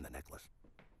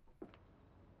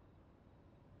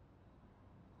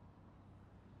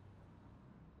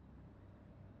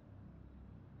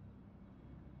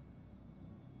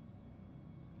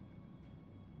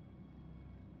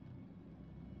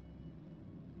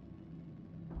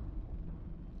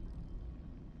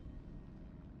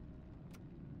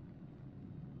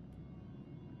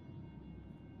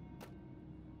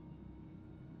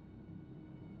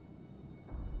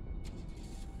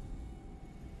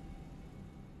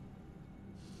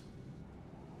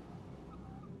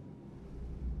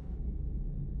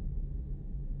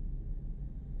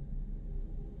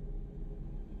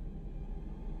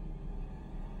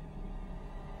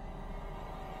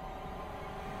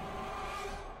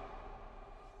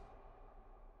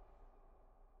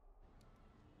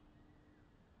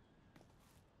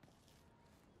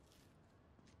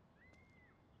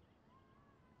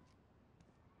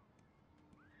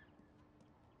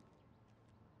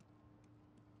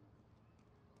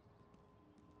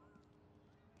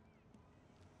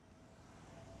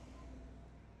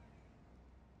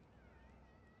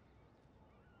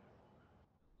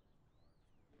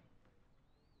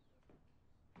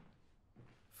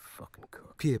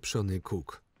 Pieprzony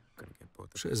Cook.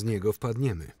 Przez niego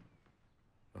wpadniemy.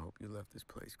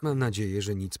 Mam nadzieję,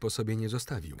 że nic po sobie nie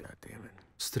zostawił.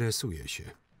 Stresuję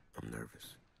się.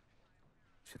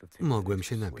 Mogłem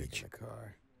się napić.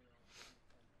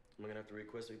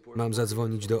 Mam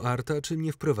zadzwonić do Arta, czy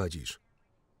mnie wprowadzisz?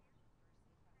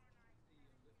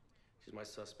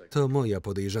 To moja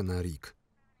podejrzana Rick.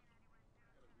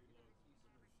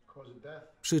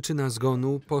 Przyczyna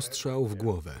zgonu: postrzał w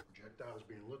głowę.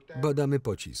 Badamy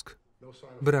pocisk.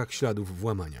 Brak śladów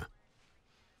włamania.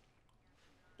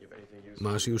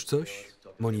 Masz już coś?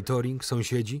 Monitoring,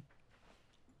 sąsiedzi?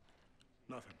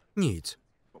 Nic.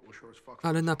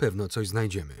 Ale na pewno coś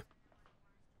znajdziemy.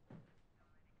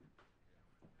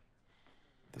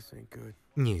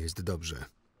 Nie jest dobrze.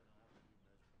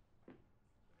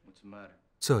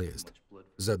 Co jest?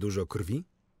 Za dużo krwi?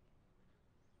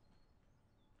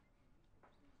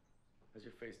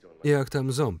 Jak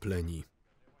tam ząb, Leni?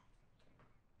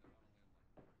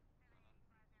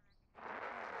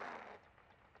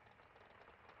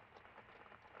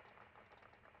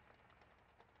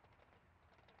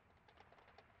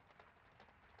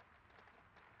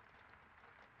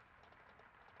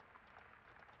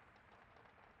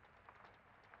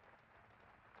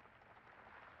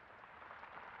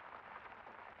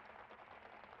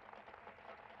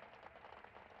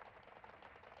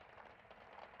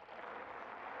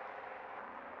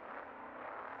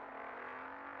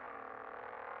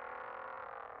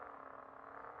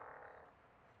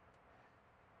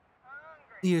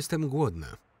 Jestem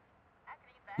głodna.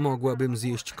 Mogłabym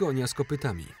zjeść konia z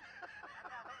kopytami.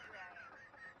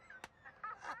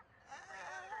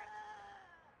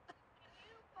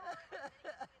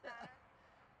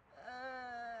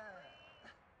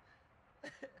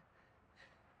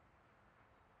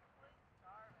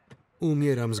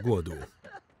 Umieram z głodu.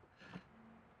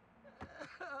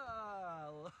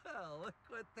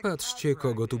 Patrzcie,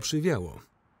 kogo tu przywiało.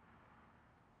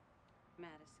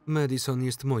 Madison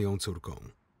jest moją córką.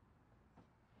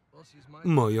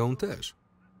 Moją też.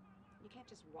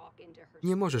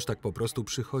 Nie możesz tak po prostu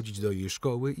przychodzić do jej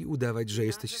szkoły i udawać, że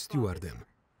jesteś stewardem.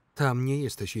 Tam nie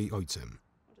jesteś jej ojcem.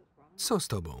 Co z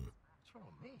tobą?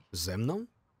 Ze mną?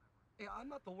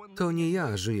 To nie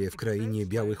ja żyję w krainie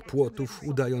białych płotów,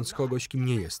 udając kogoś, kim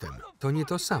nie jestem. To nie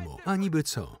to samo, a niby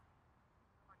co?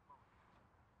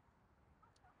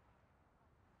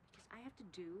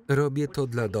 Robię to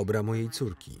dla dobra mojej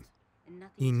córki.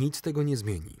 I nic tego nie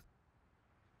zmieni.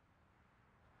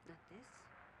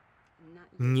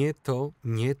 Nie to,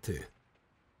 nie ty.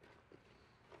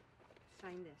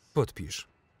 Podpisz.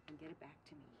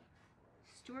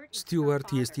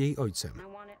 Stewart jest jej ojcem.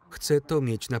 Chcę to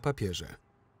mieć na papierze.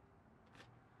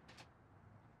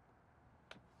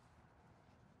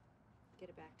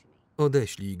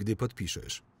 Odeślij, gdy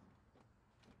podpiszesz.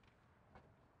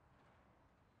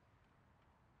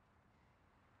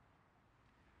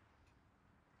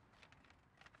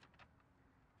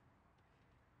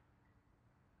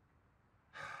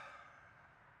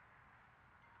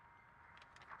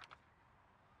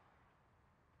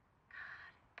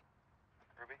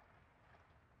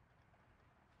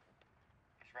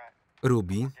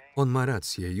 Ruby, on ma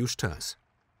rację, już czas.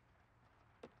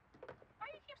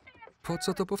 Po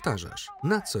co to powtarzasz?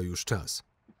 Na co już czas?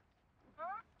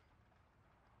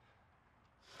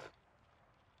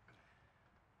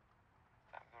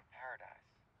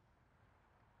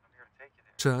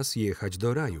 Czas jechać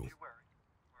do raju.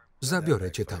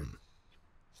 Zabiorę cię tam.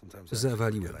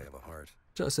 Zawaliłem.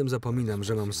 Czasem zapominam,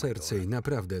 że mam serce i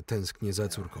naprawdę tęsknię za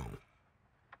córką.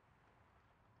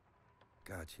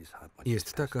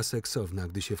 Jest taka seksowna,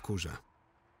 gdy się wkurza.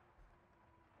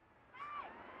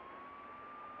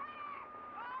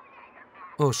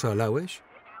 Oszalałeś?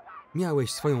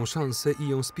 Miałeś swoją szansę i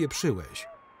ją spieprzyłeś.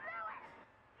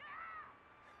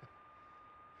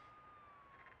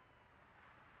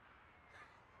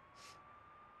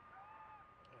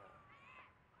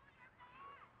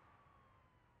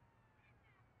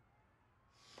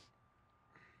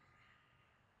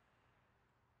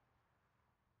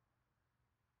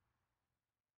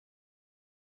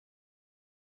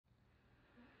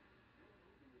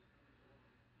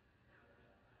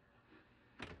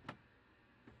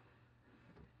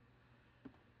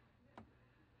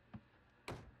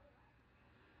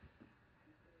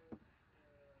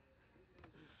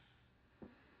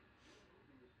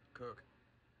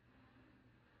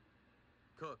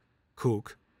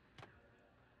 Kook,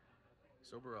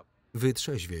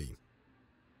 wytrzeźwiej.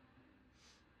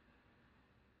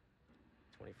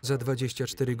 Za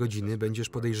 24 godziny będziesz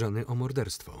podejrzany o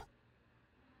morderstwo.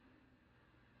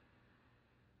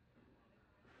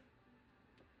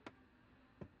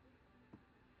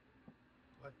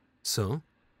 Co?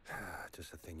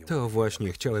 To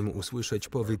właśnie chciałem usłyszeć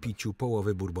po wypiciu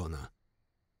połowy bourbona.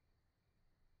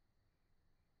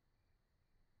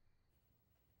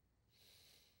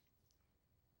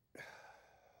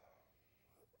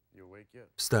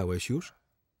 Wstałeś już?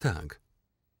 Tak.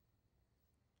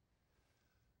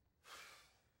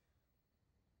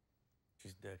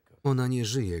 Ona nie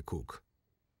żyje, Kook.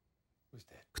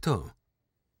 Kto?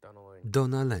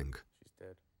 Donna Lang.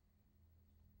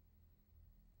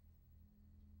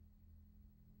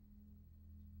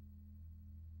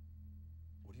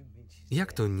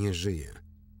 Jak to nie żyje?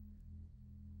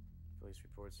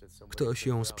 Ktoś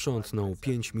ją sprzątnął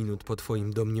 5 minut po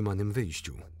twoim domniemanym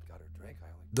wyjściu.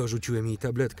 Dorzuciłem jej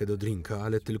tabletkę do drinka,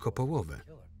 ale tylko połowę.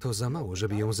 To za mało,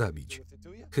 żeby ją zabić.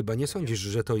 Chyba nie sądzisz,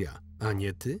 że to ja, a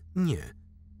nie ty? Nie.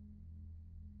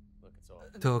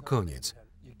 To koniec.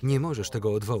 Nie możesz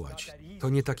tego odwołać. To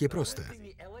nie takie proste.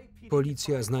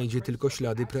 Policja znajdzie tylko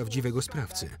ślady prawdziwego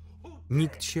sprawcy.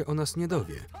 Nikt się o nas nie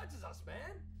dowie.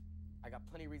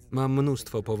 Mam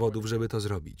mnóstwo powodów, żeby to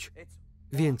zrobić.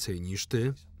 Więcej niż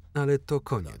ty, ale to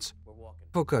koniec.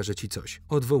 Pokażę ci coś.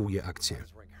 Odwołuję akcję.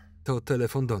 To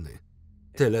telefon Dony.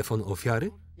 Telefon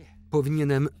ofiary?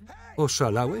 Powinienem...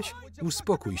 Oszalałeś?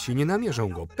 Uspokój się, nie namierzą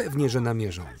go. Pewnie, że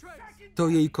namierzą. To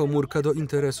jej komórka do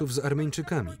interesów z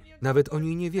Armeńczykami. Nawet o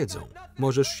niej nie wiedzą.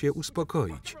 Możesz się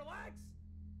uspokoić.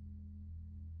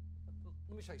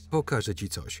 Pokażę ci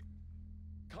coś.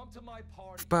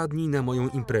 Wpadnij na moją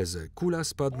imprezę. Kula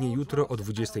spadnie jutro o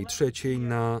 23:00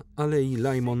 na Alei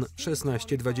Lymon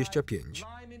 1625.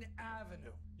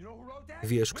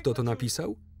 Wiesz, kto to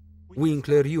napisał?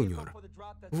 Winkler Jr.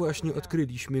 Właśnie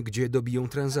odkryliśmy, gdzie dobiją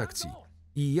transakcji.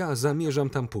 I ja zamierzam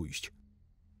tam pójść.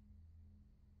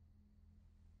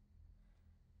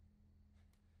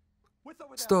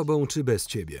 Z tobą czy bez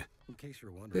ciebie?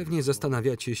 Pewnie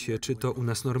zastanawiacie się, czy to u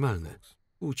nas normalne.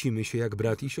 Kłócimy się jak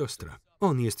brat i siostra.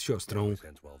 On jest siostrą,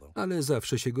 ale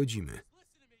zawsze się godzimy.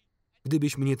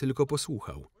 Gdybyś mnie tylko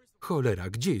posłuchał. Cholera,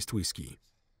 gdzie jest whisky?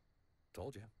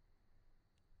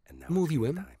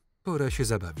 Mówiłem, pora się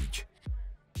zabawić.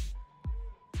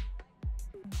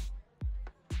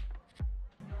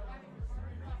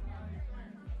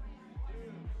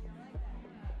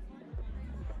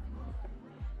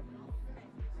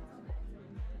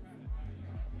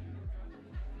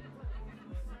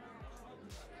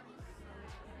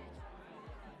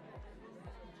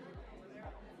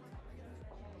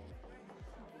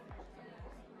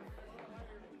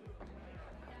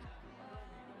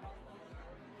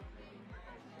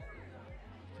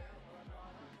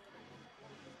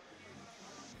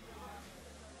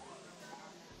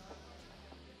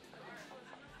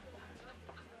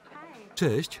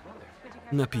 Cześć.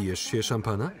 Napijesz się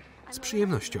szampana? Z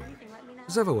przyjemnością.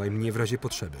 Zawołaj mnie w razie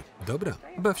potrzeby. Dobra,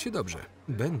 baw się dobrze.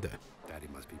 Będę.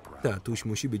 Tatuś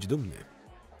musi być dumny.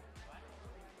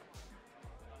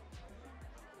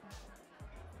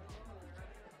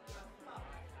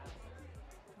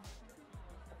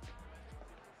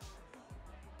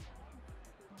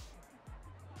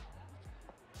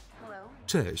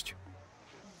 Cześć.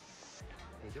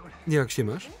 Jak się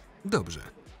masz? Dobrze.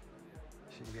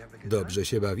 Dobrze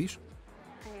się bawisz?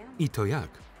 I to jak?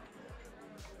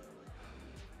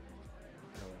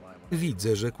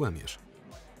 Widzę, że kłamiesz.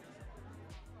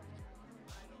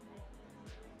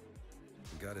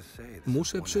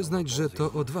 Muszę przyznać, że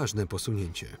to odważne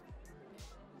posunięcie.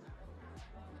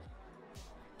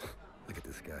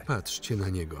 Patrzcie na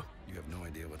niego.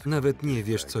 Nawet nie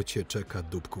wiesz, co cię czeka,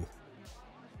 dupku.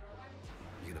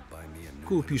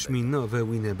 Kupisz mi nowe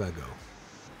Winnebago.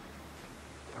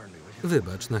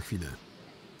 Wybacz na chwilę.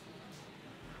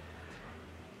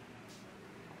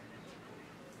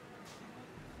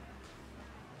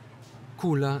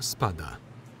 Kula spada.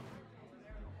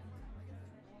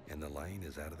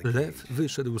 Lew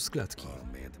wyszedł z klatki.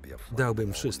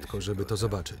 Dałbym wszystko, żeby to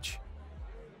zobaczyć.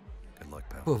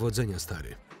 Powodzenia,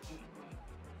 stary.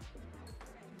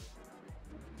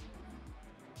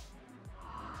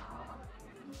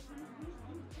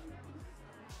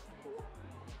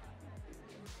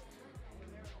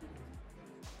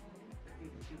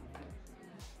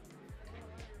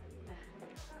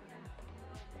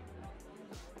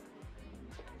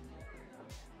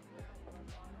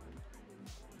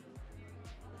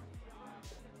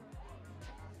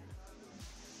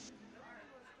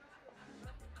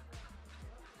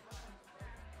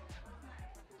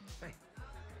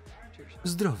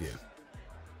 Zdrowie.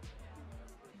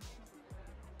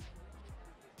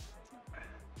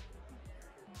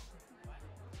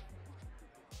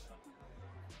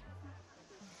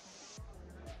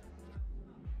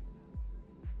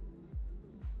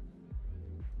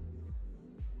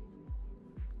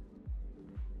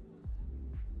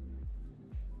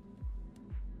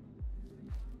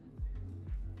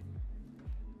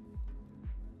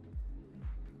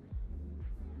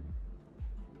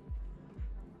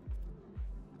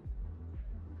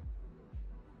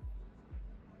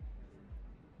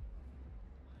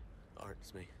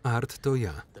 Art to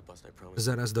ja.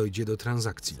 Zaraz dojdzie do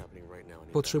transakcji.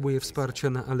 Potrzebuję wsparcia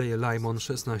na Aleję Lymon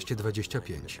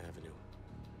 1625.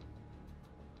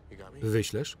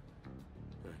 Wyślesz?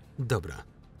 Dobra.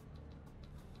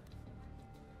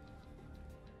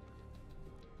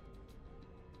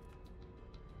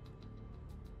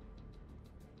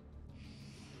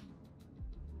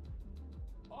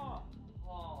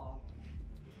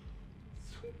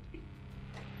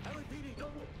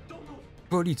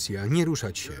 Policja, nie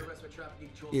ruszać się.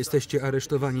 Jesteście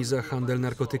aresztowani za handel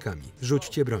narkotykami.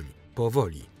 Rzućcie broń.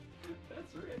 Powoli.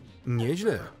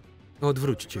 Nieźle.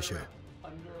 Odwróćcie się.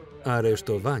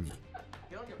 Aresztowani.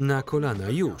 Na kolana,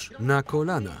 już. Na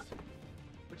kolana.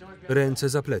 Ręce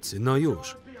za plecy, no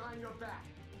już.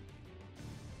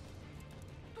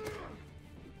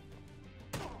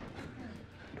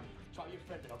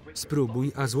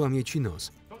 Spróbuj, a złamie ci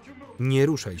nos. Nie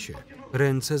ruszaj się.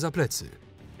 Ręce za plecy.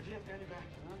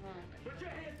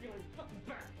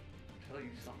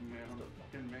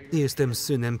 Jestem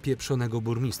synem pieprzonego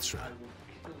burmistrza.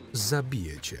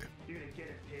 Zabiję cię.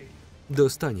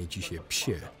 Dostanie ci się,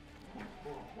 psie.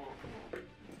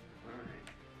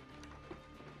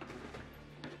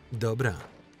 Dobra.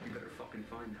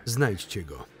 Znajdźcie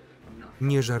go.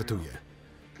 Nie żartuję.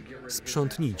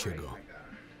 Sprzątnijcie go.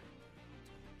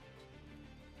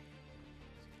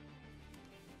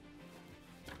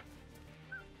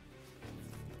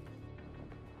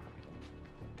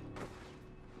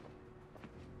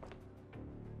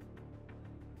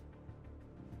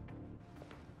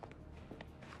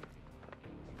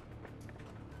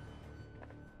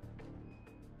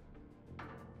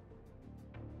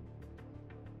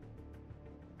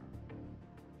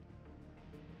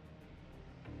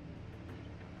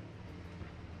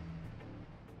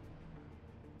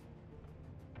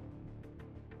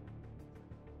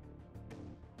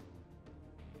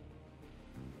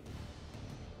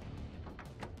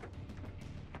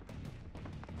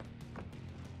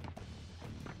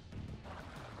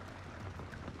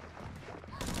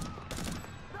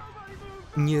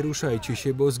 Nie ruszajcie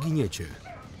się, bo zginiecie.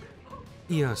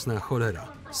 Jasna cholera.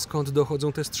 Skąd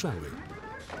dochodzą te strzały?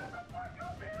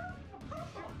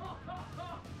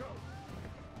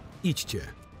 Idźcie.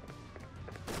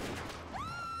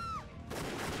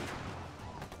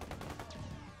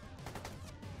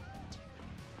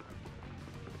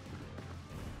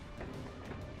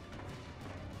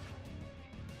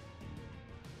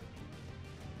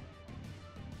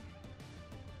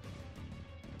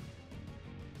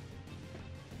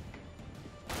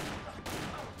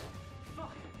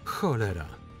 Cholera.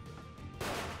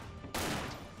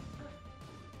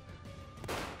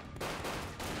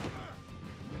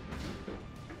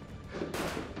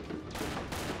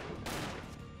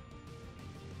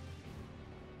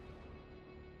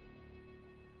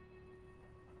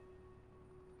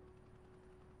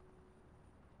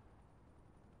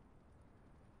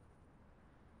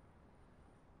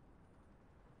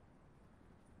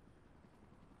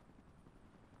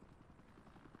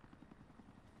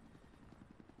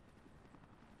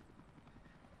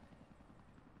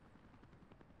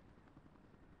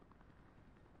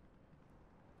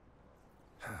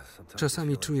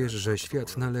 Czasami czujesz, że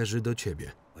świat należy do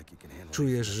ciebie.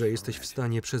 Czujesz, że jesteś w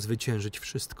stanie przezwyciężyć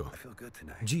wszystko.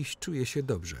 Dziś czuję się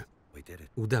dobrze.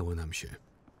 Udało nam się.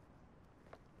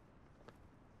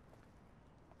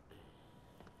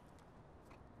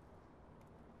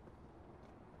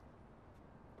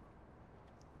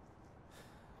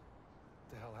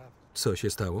 Co się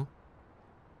stało?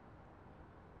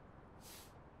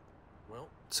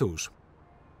 Cóż.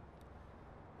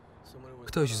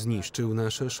 Ktoś zniszczył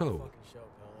nasze show.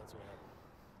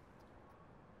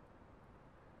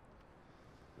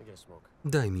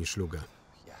 Daj mi szluga.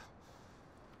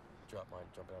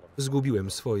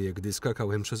 Zgubiłem swoje, gdy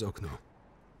skakałem przez okno.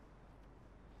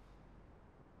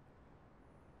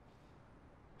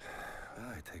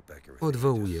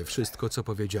 Odwołuję wszystko, co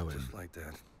powiedziałem.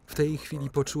 W tej chwili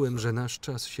poczułem, że nasz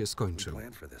czas się skończył.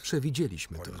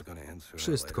 Przewidzieliśmy to.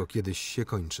 Wszystko kiedyś się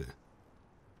kończy.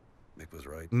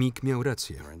 Mick miał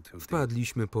rację.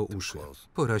 Wpadliśmy po uszy.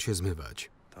 Pora się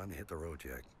zmywać.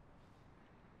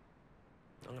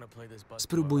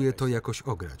 Spróbuję to jakoś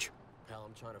ograć.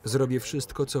 Zrobię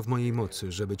wszystko, co w mojej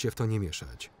mocy, żeby cię w to nie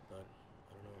mieszać.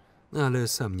 Ale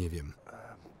sam nie wiem.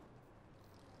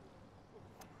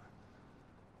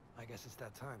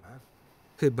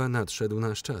 Chyba nadszedł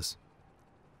nasz czas.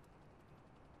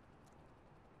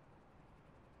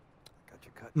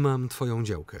 Mam twoją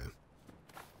działkę.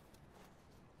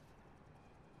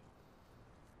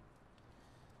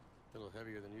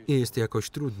 Jest jakoś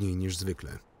trudniej niż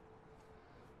zwykle.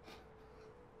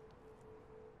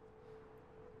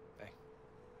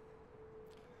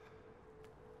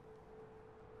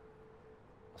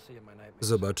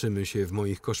 Zobaczymy się w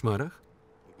moich koszmarach?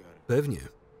 Pewnie.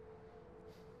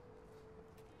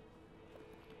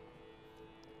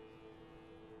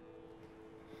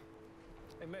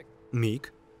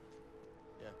 Mick?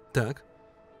 Tak?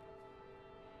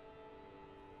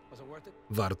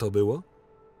 Warto było?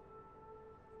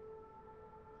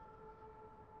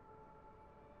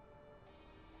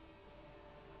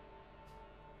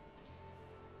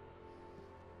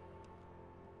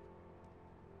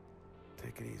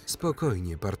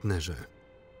 Spokojnie, partnerze.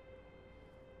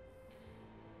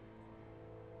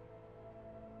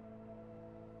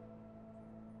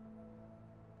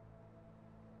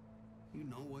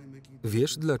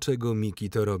 Wiesz, dlaczego Mickey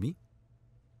to robi?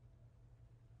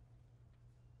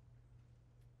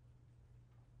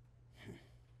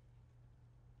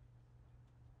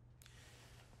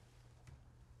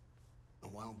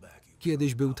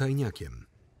 Kiedyś był tajniakiem.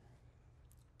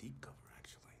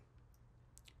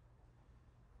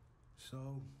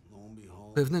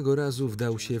 Pewnego razu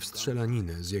wdał się w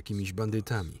strzelaninę z jakimiś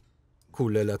bandytami.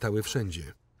 Kule latały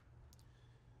wszędzie.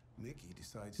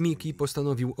 Mickey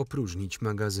postanowił opróżnić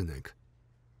magazynek.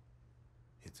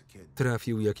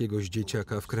 Trafił jakiegoś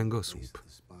dzieciaka w kręgosłup.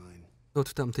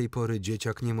 Od tamtej pory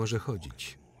dzieciak nie może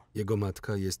chodzić. Jego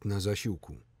matka jest na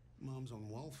zasiłku.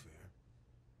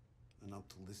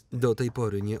 Do tej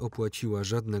pory nie opłaciła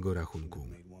żadnego rachunku.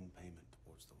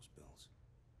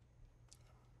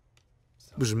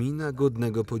 Brzmi na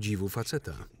godnego podziwu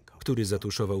faceta, który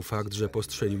zatuszował fakt, że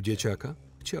postrzelił dzieciaka,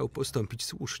 chciał postąpić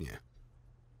słusznie.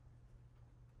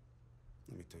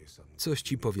 Coś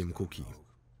ci powiem, Cookie.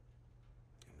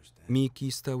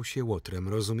 Mickey stał się łotrem,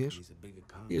 rozumiesz?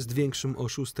 Jest większym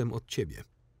oszustem od ciebie.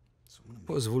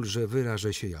 Pozwól, że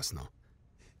wyrażę się jasno.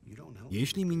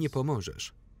 Jeśli mi nie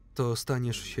pomożesz, to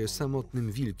staniesz się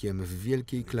samotnym wilkiem w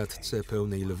wielkiej klatce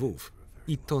pełnej lwów.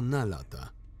 I to na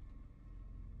lata.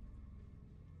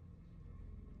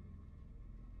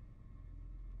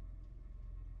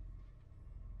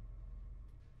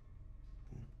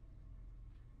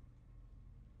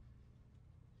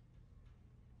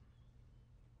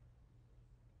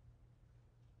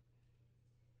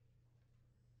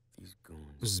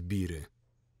 Zbiry.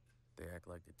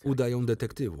 Udają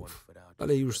detektywów,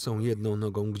 ale już są jedną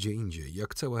nogą gdzie indziej,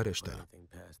 jak cała reszta.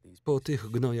 Po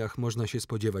tych gnojach można się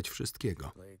spodziewać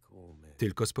wszystkiego.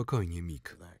 Tylko spokojnie,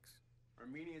 Mick.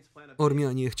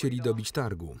 Ormianie chcieli dobić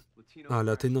targu, a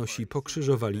Latynosi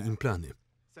pokrzyżowali im plany.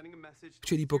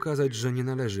 Chcieli pokazać, że nie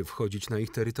należy wchodzić na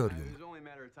ich terytorium.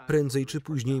 Prędzej czy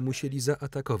później musieli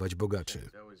zaatakować bogaczy.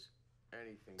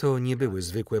 To nie były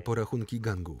zwykłe porachunki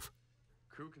gangów.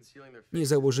 Nie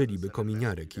założyliby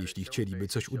kominiarek, jeśli chcieliby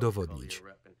coś udowodnić.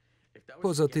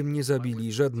 Poza tym nie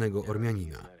zabili żadnego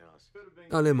Ormianina.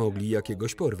 Ale mogli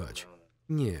jakiegoś porwać.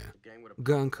 Nie.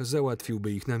 Gang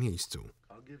załatwiłby ich na miejscu.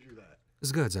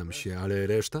 Zgadzam się, ale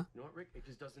reszta?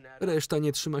 Reszta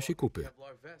nie trzyma się kupy.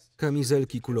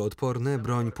 Kamizelki kuloodporne,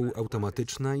 broń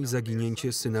półautomatyczna i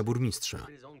zaginięcie syna burmistrza.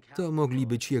 To mogli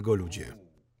być jego ludzie.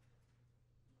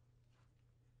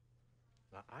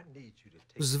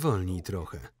 Zwolnij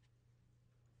trochę.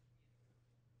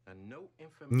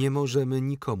 Nie możemy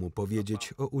nikomu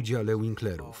powiedzieć o udziale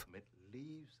Winklerów.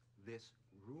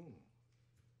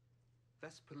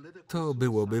 To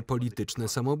byłoby polityczne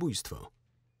samobójstwo.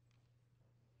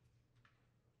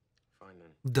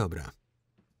 Dobra.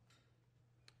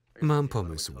 Mam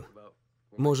pomysł.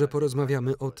 Może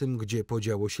porozmawiamy o tym, gdzie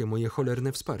podziało się moje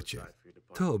cholerne wsparcie.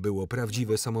 To było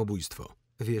prawdziwe samobójstwo.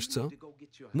 Wiesz co?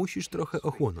 Musisz trochę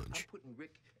ochłonąć.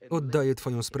 Oddaję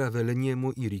twoją sprawę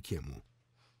Leniemu i Rickiemu.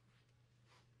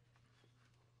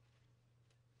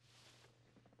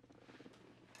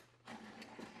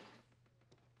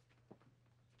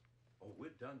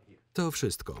 To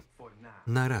wszystko.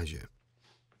 Na razie.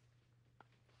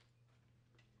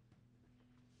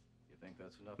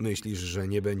 Myślisz, że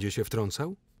nie będzie się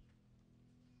wtrącał?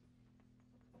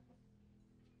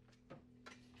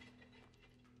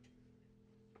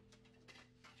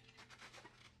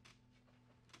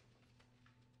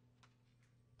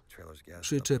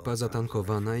 Przyczepa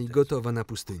zatankowana i gotowa na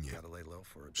pustynię.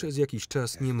 Przez jakiś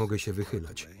czas nie mogę się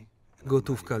wychylać.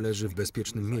 Gotówka leży w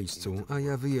bezpiecznym miejscu, a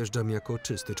ja wyjeżdżam jako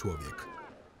czysty człowiek.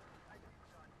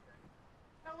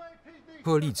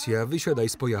 Policja, wysiadaj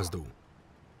z pojazdu.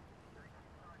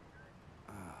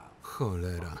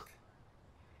 Cholera.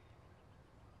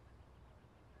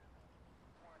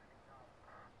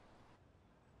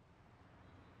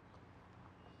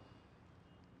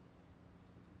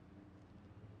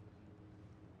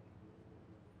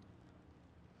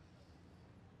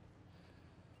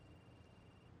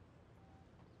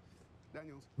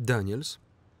 Daniels?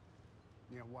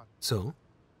 Co?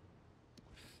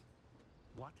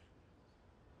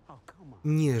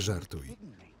 Nie żartuj.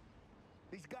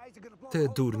 Te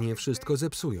durnie wszystko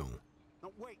zepsują.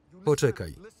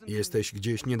 Poczekaj, jesteś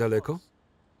gdzieś niedaleko?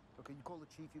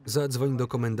 Zadzwoń do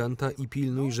komendanta i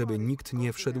pilnuj, żeby nikt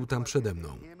nie wszedł tam przede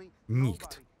mną.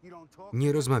 Nikt.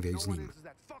 Nie rozmawiaj z nim.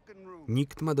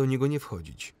 Nikt ma do niego nie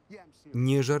wchodzić.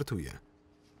 Nie żartuję.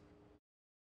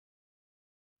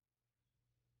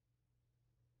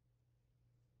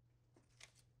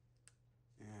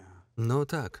 No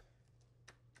tak.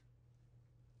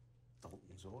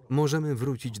 Możemy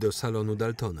wrócić do salonu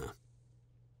Daltona.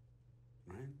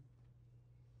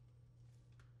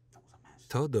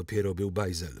 To dopiero był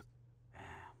bajzel.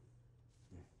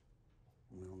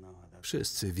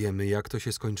 Wszyscy wiemy, jak to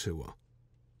się skończyło.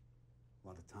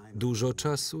 Dużo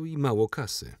czasu i mało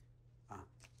kasy.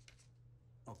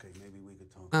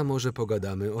 A może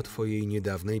pogadamy o twojej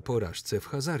niedawnej porażce w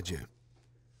hazardzie?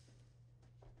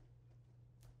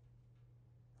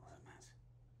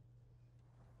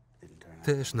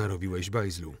 Też narobiłeś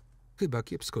bajzlu. Chyba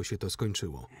kiepsko się to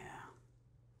skończyło.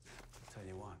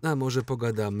 A może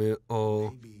pogadamy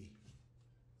o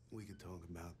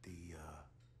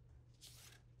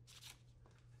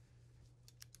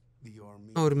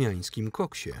ormiańskim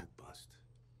koksie.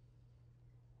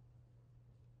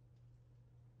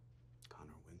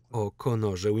 O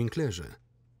Conorze Winklerze.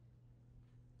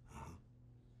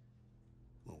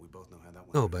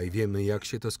 Obaj wiemy, jak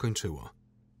się to skończyło.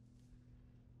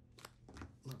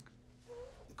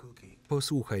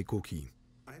 Posłuchaj, Cookie.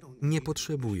 Nie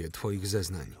potrzebuję twoich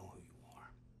zeznań.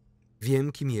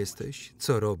 Wiem, kim jesteś,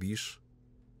 co robisz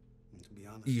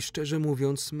i szczerze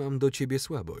mówiąc, mam do ciebie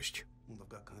słabość.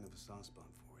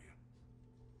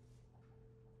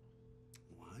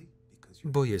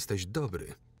 Bo jesteś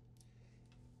dobry.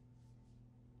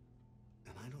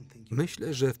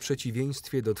 Myślę, że w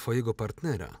przeciwieństwie do twojego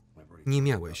partnera nie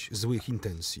miałeś złych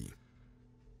intencji.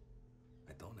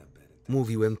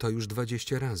 Mówiłem to już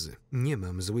 20 razy. Nie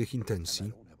mam złych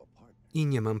intencji i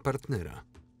nie mam partnera.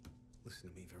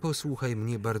 Posłuchaj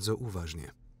mnie bardzo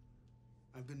uważnie.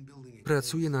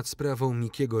 Pracuję nad sprawą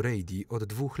Mickiego Reidi od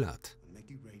 2 lat.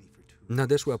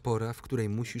 Nadeszła pora, w której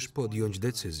musisz podjąć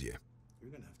decyzję.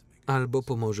 Albo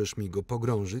pomożesz mi go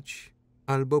pogrążyć,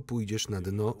 albo pójdziesz na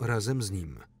dno razem z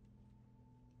nim.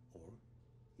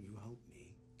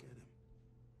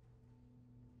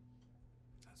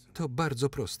 To bardzo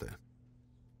proste.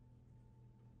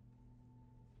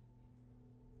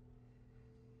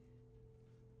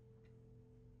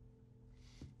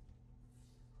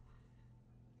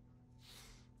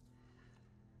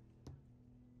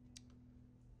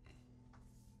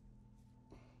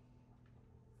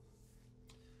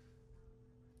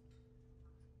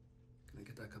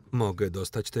 Mogę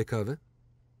dostać tę kawę?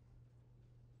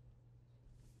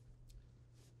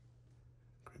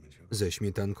 Ze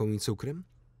śmietanką i cukrem?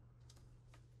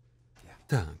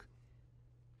 Tak.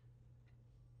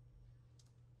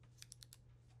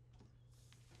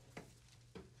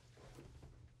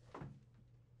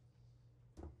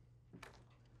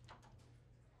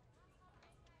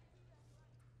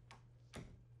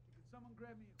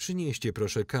 Przynieście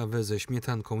proszę kawę ze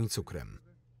śmietanką i cukrem.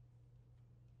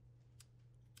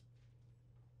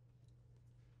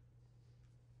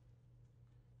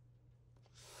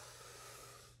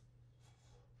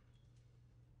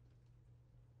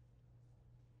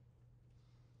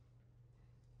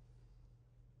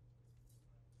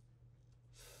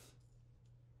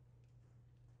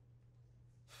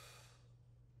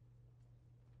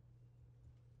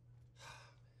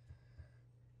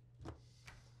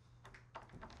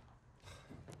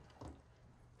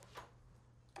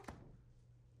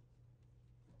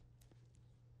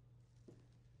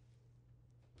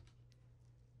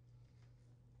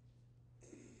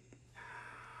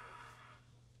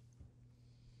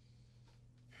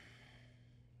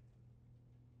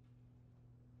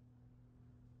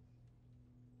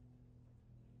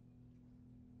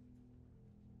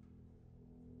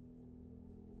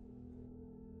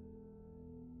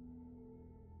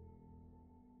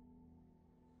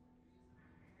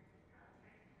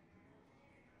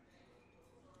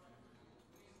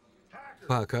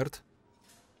 Packard,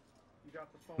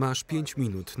 masz 5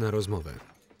 minut na rozmowę.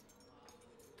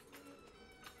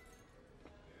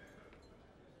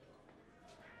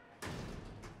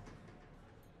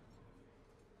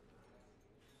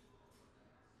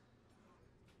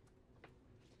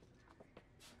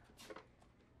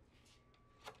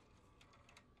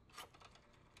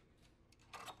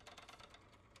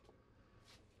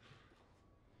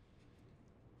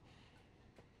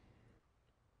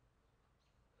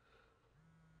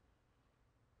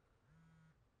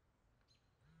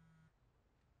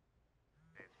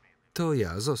 To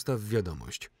ja, zostaw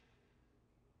wiadomość.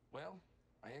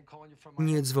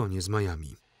 Nie dzwonię z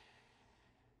Miami.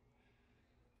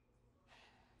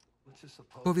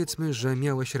 Powiedzmy, że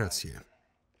miałeś rację.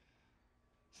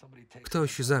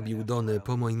 Ktoś zabił Donę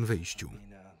po moim wyjściu.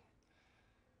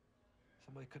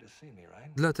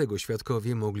 Dlatego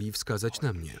świadkowie mogli wskazać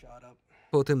na mnie.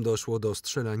 Potem doszło do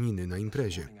strzelaniny na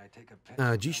imprezie.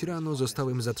 A dziś rano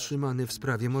zostałem zatrzymany w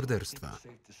sprawie morderstwa.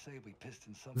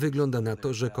 Wygląda na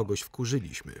to, że kogoś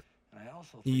wkurzyliśmy.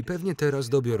 I pewnie teraz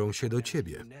dobiorą się do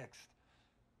ciebie.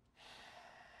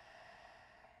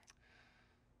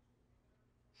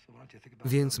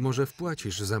 Więc może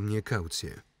wpłacisz za mnie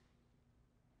kaucję.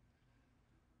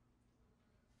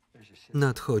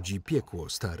 Nadchodzi piekło,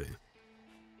 stary.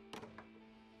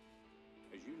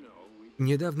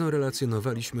 Niedawno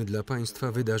relacjonowaliśmy dla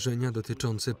Państwa wydarzenia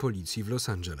dotyczące policji w Los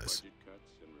Angeles.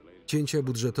 Cięcia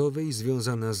budżetowe i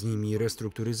związana z nimi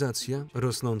restrukturyzacja,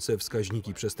 rosnące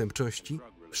wskaźniki przestępczości,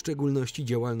 w szczególności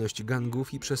działalność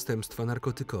gangów i przestępstwa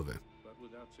narkotykowe.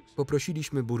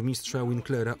 Poprosiliśmy burmistrza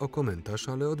Winklera o komentarz,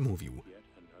 ale odmówił.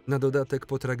 Na dodatek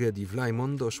po tragedii w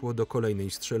Limon doszło do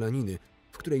kolejnej strzelaniny,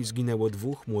 w której zginęło 2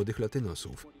 młodych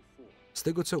latynosów. Z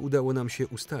tego, co udało nam się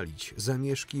ustalić,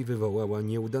 zamieszki wywołała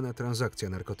nieudana transakcja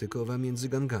narkotykowa między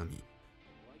gangami.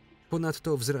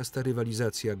 Ponadto wzrasta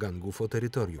rywalizacja gangów o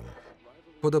terytorium.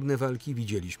 Podobne walki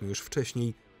widzieliśmy już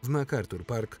wcześniej w MacArthur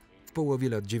Park w połowie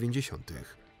lat 90.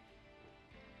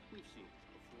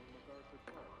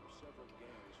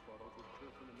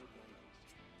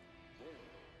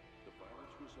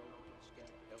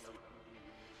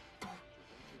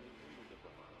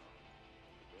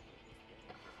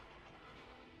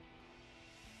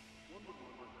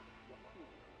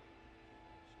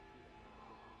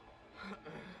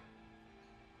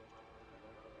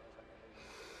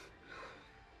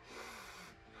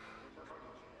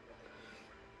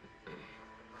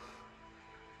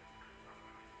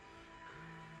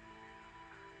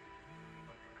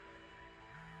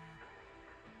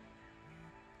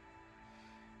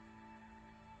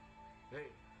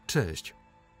 Cześć.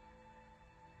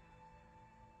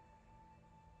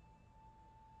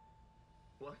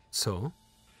 Co?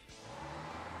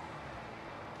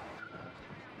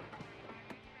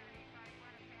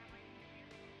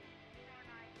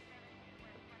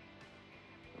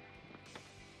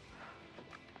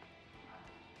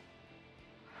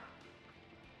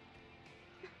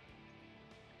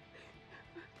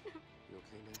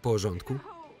 W porządku?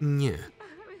 Nie.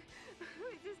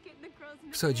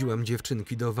 Wsadziłam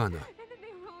dziewczynki do wana.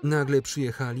 Nagle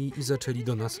przyjechali i zaczęli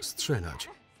do nas strzelać.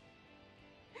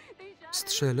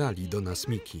 Strzelali do nas,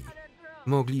 Miki.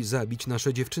 Mogli zabić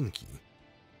nasze dziewczynki.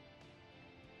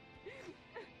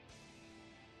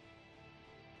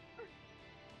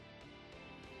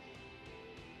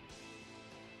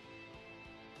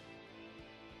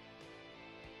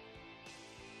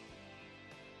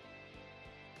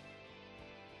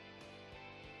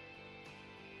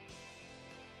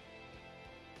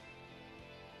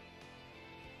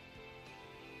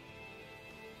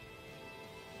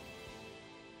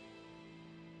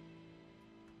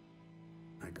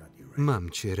 Mam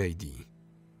cię, Rady.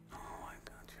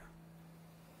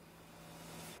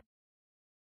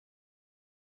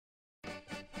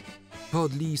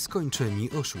 Podli,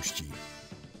 skończeni oszuści.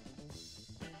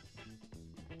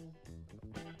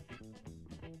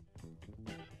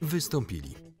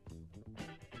 Wystąpili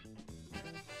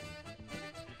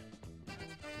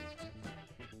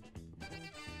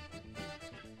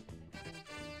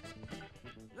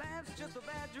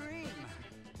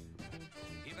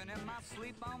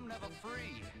sleep, I'm never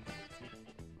free.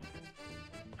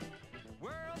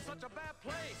 World's such a bad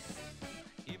place.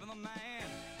 Even the man,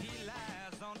 he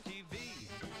lies on TV.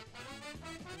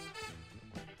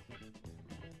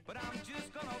 But I'm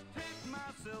just gonna pick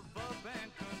myself up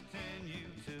and continue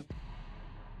to.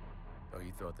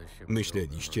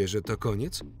 Myśleliście, że to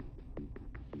koniec?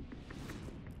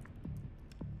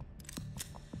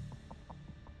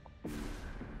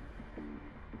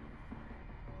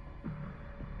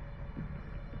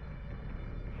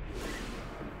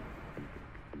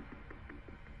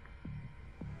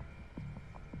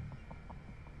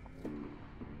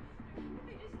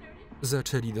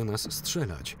 Zaczęli do nas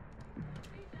strzelać.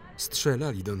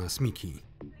 Strzelali do nas, Miki.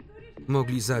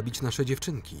 Mogli zabić nasze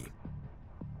dziewczynki.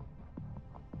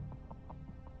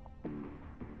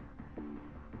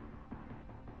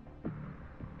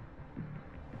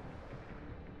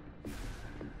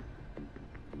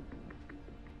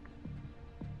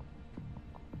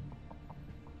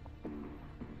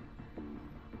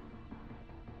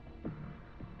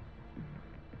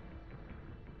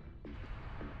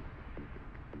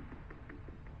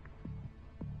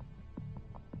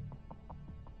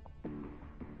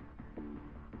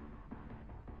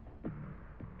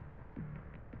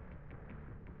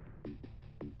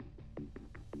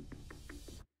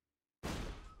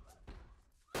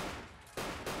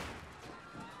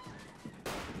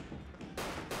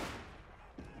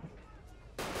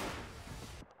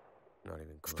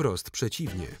 Wprost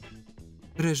przeciwnie.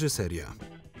 Reżyseria.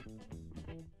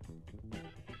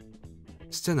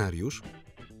 Scenariusz.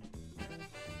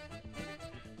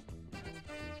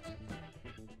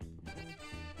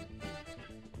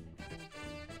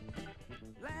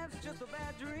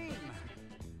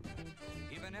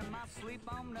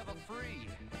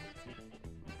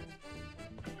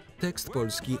 Tekst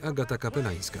polski Agata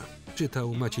Kapelańska.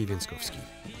 Czytał Maciej Więckowski.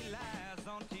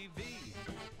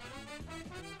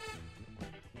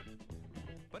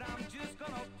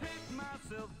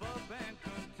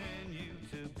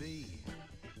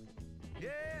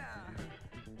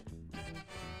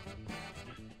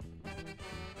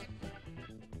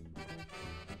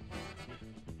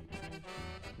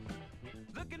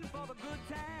 looking for the good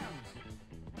times.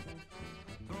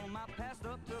 Throw my past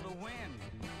up to the wind.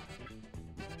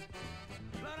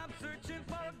 But I'm searching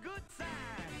for a good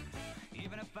sign,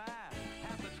 even if I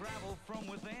have to travel from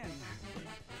within.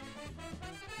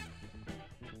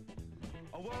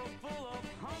 A world full of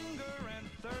hunger and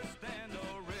thirst and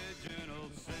original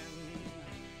sin.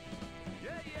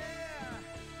 Yeah, yeah,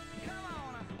 come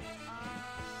on,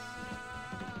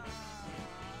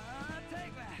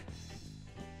 take me.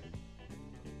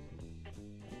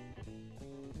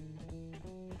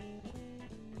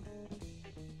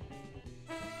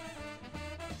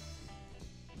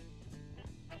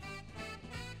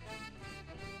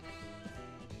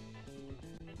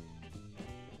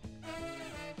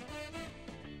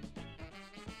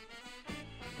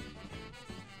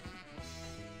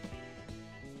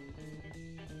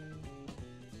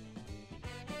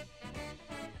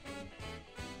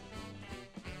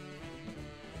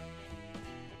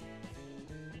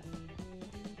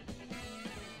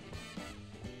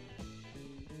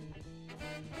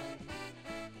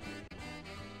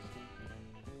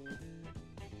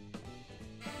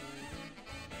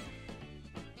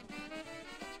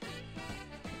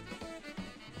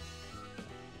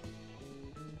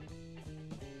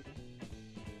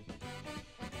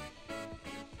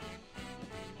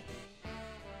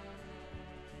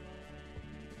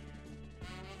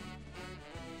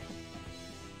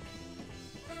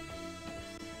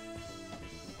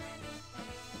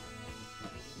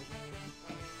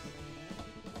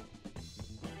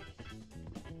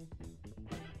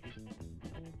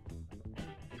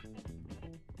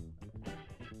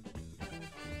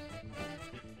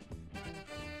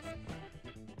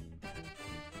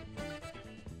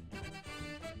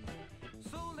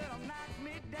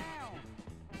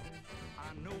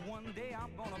 One day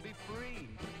I'm gonna be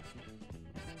free.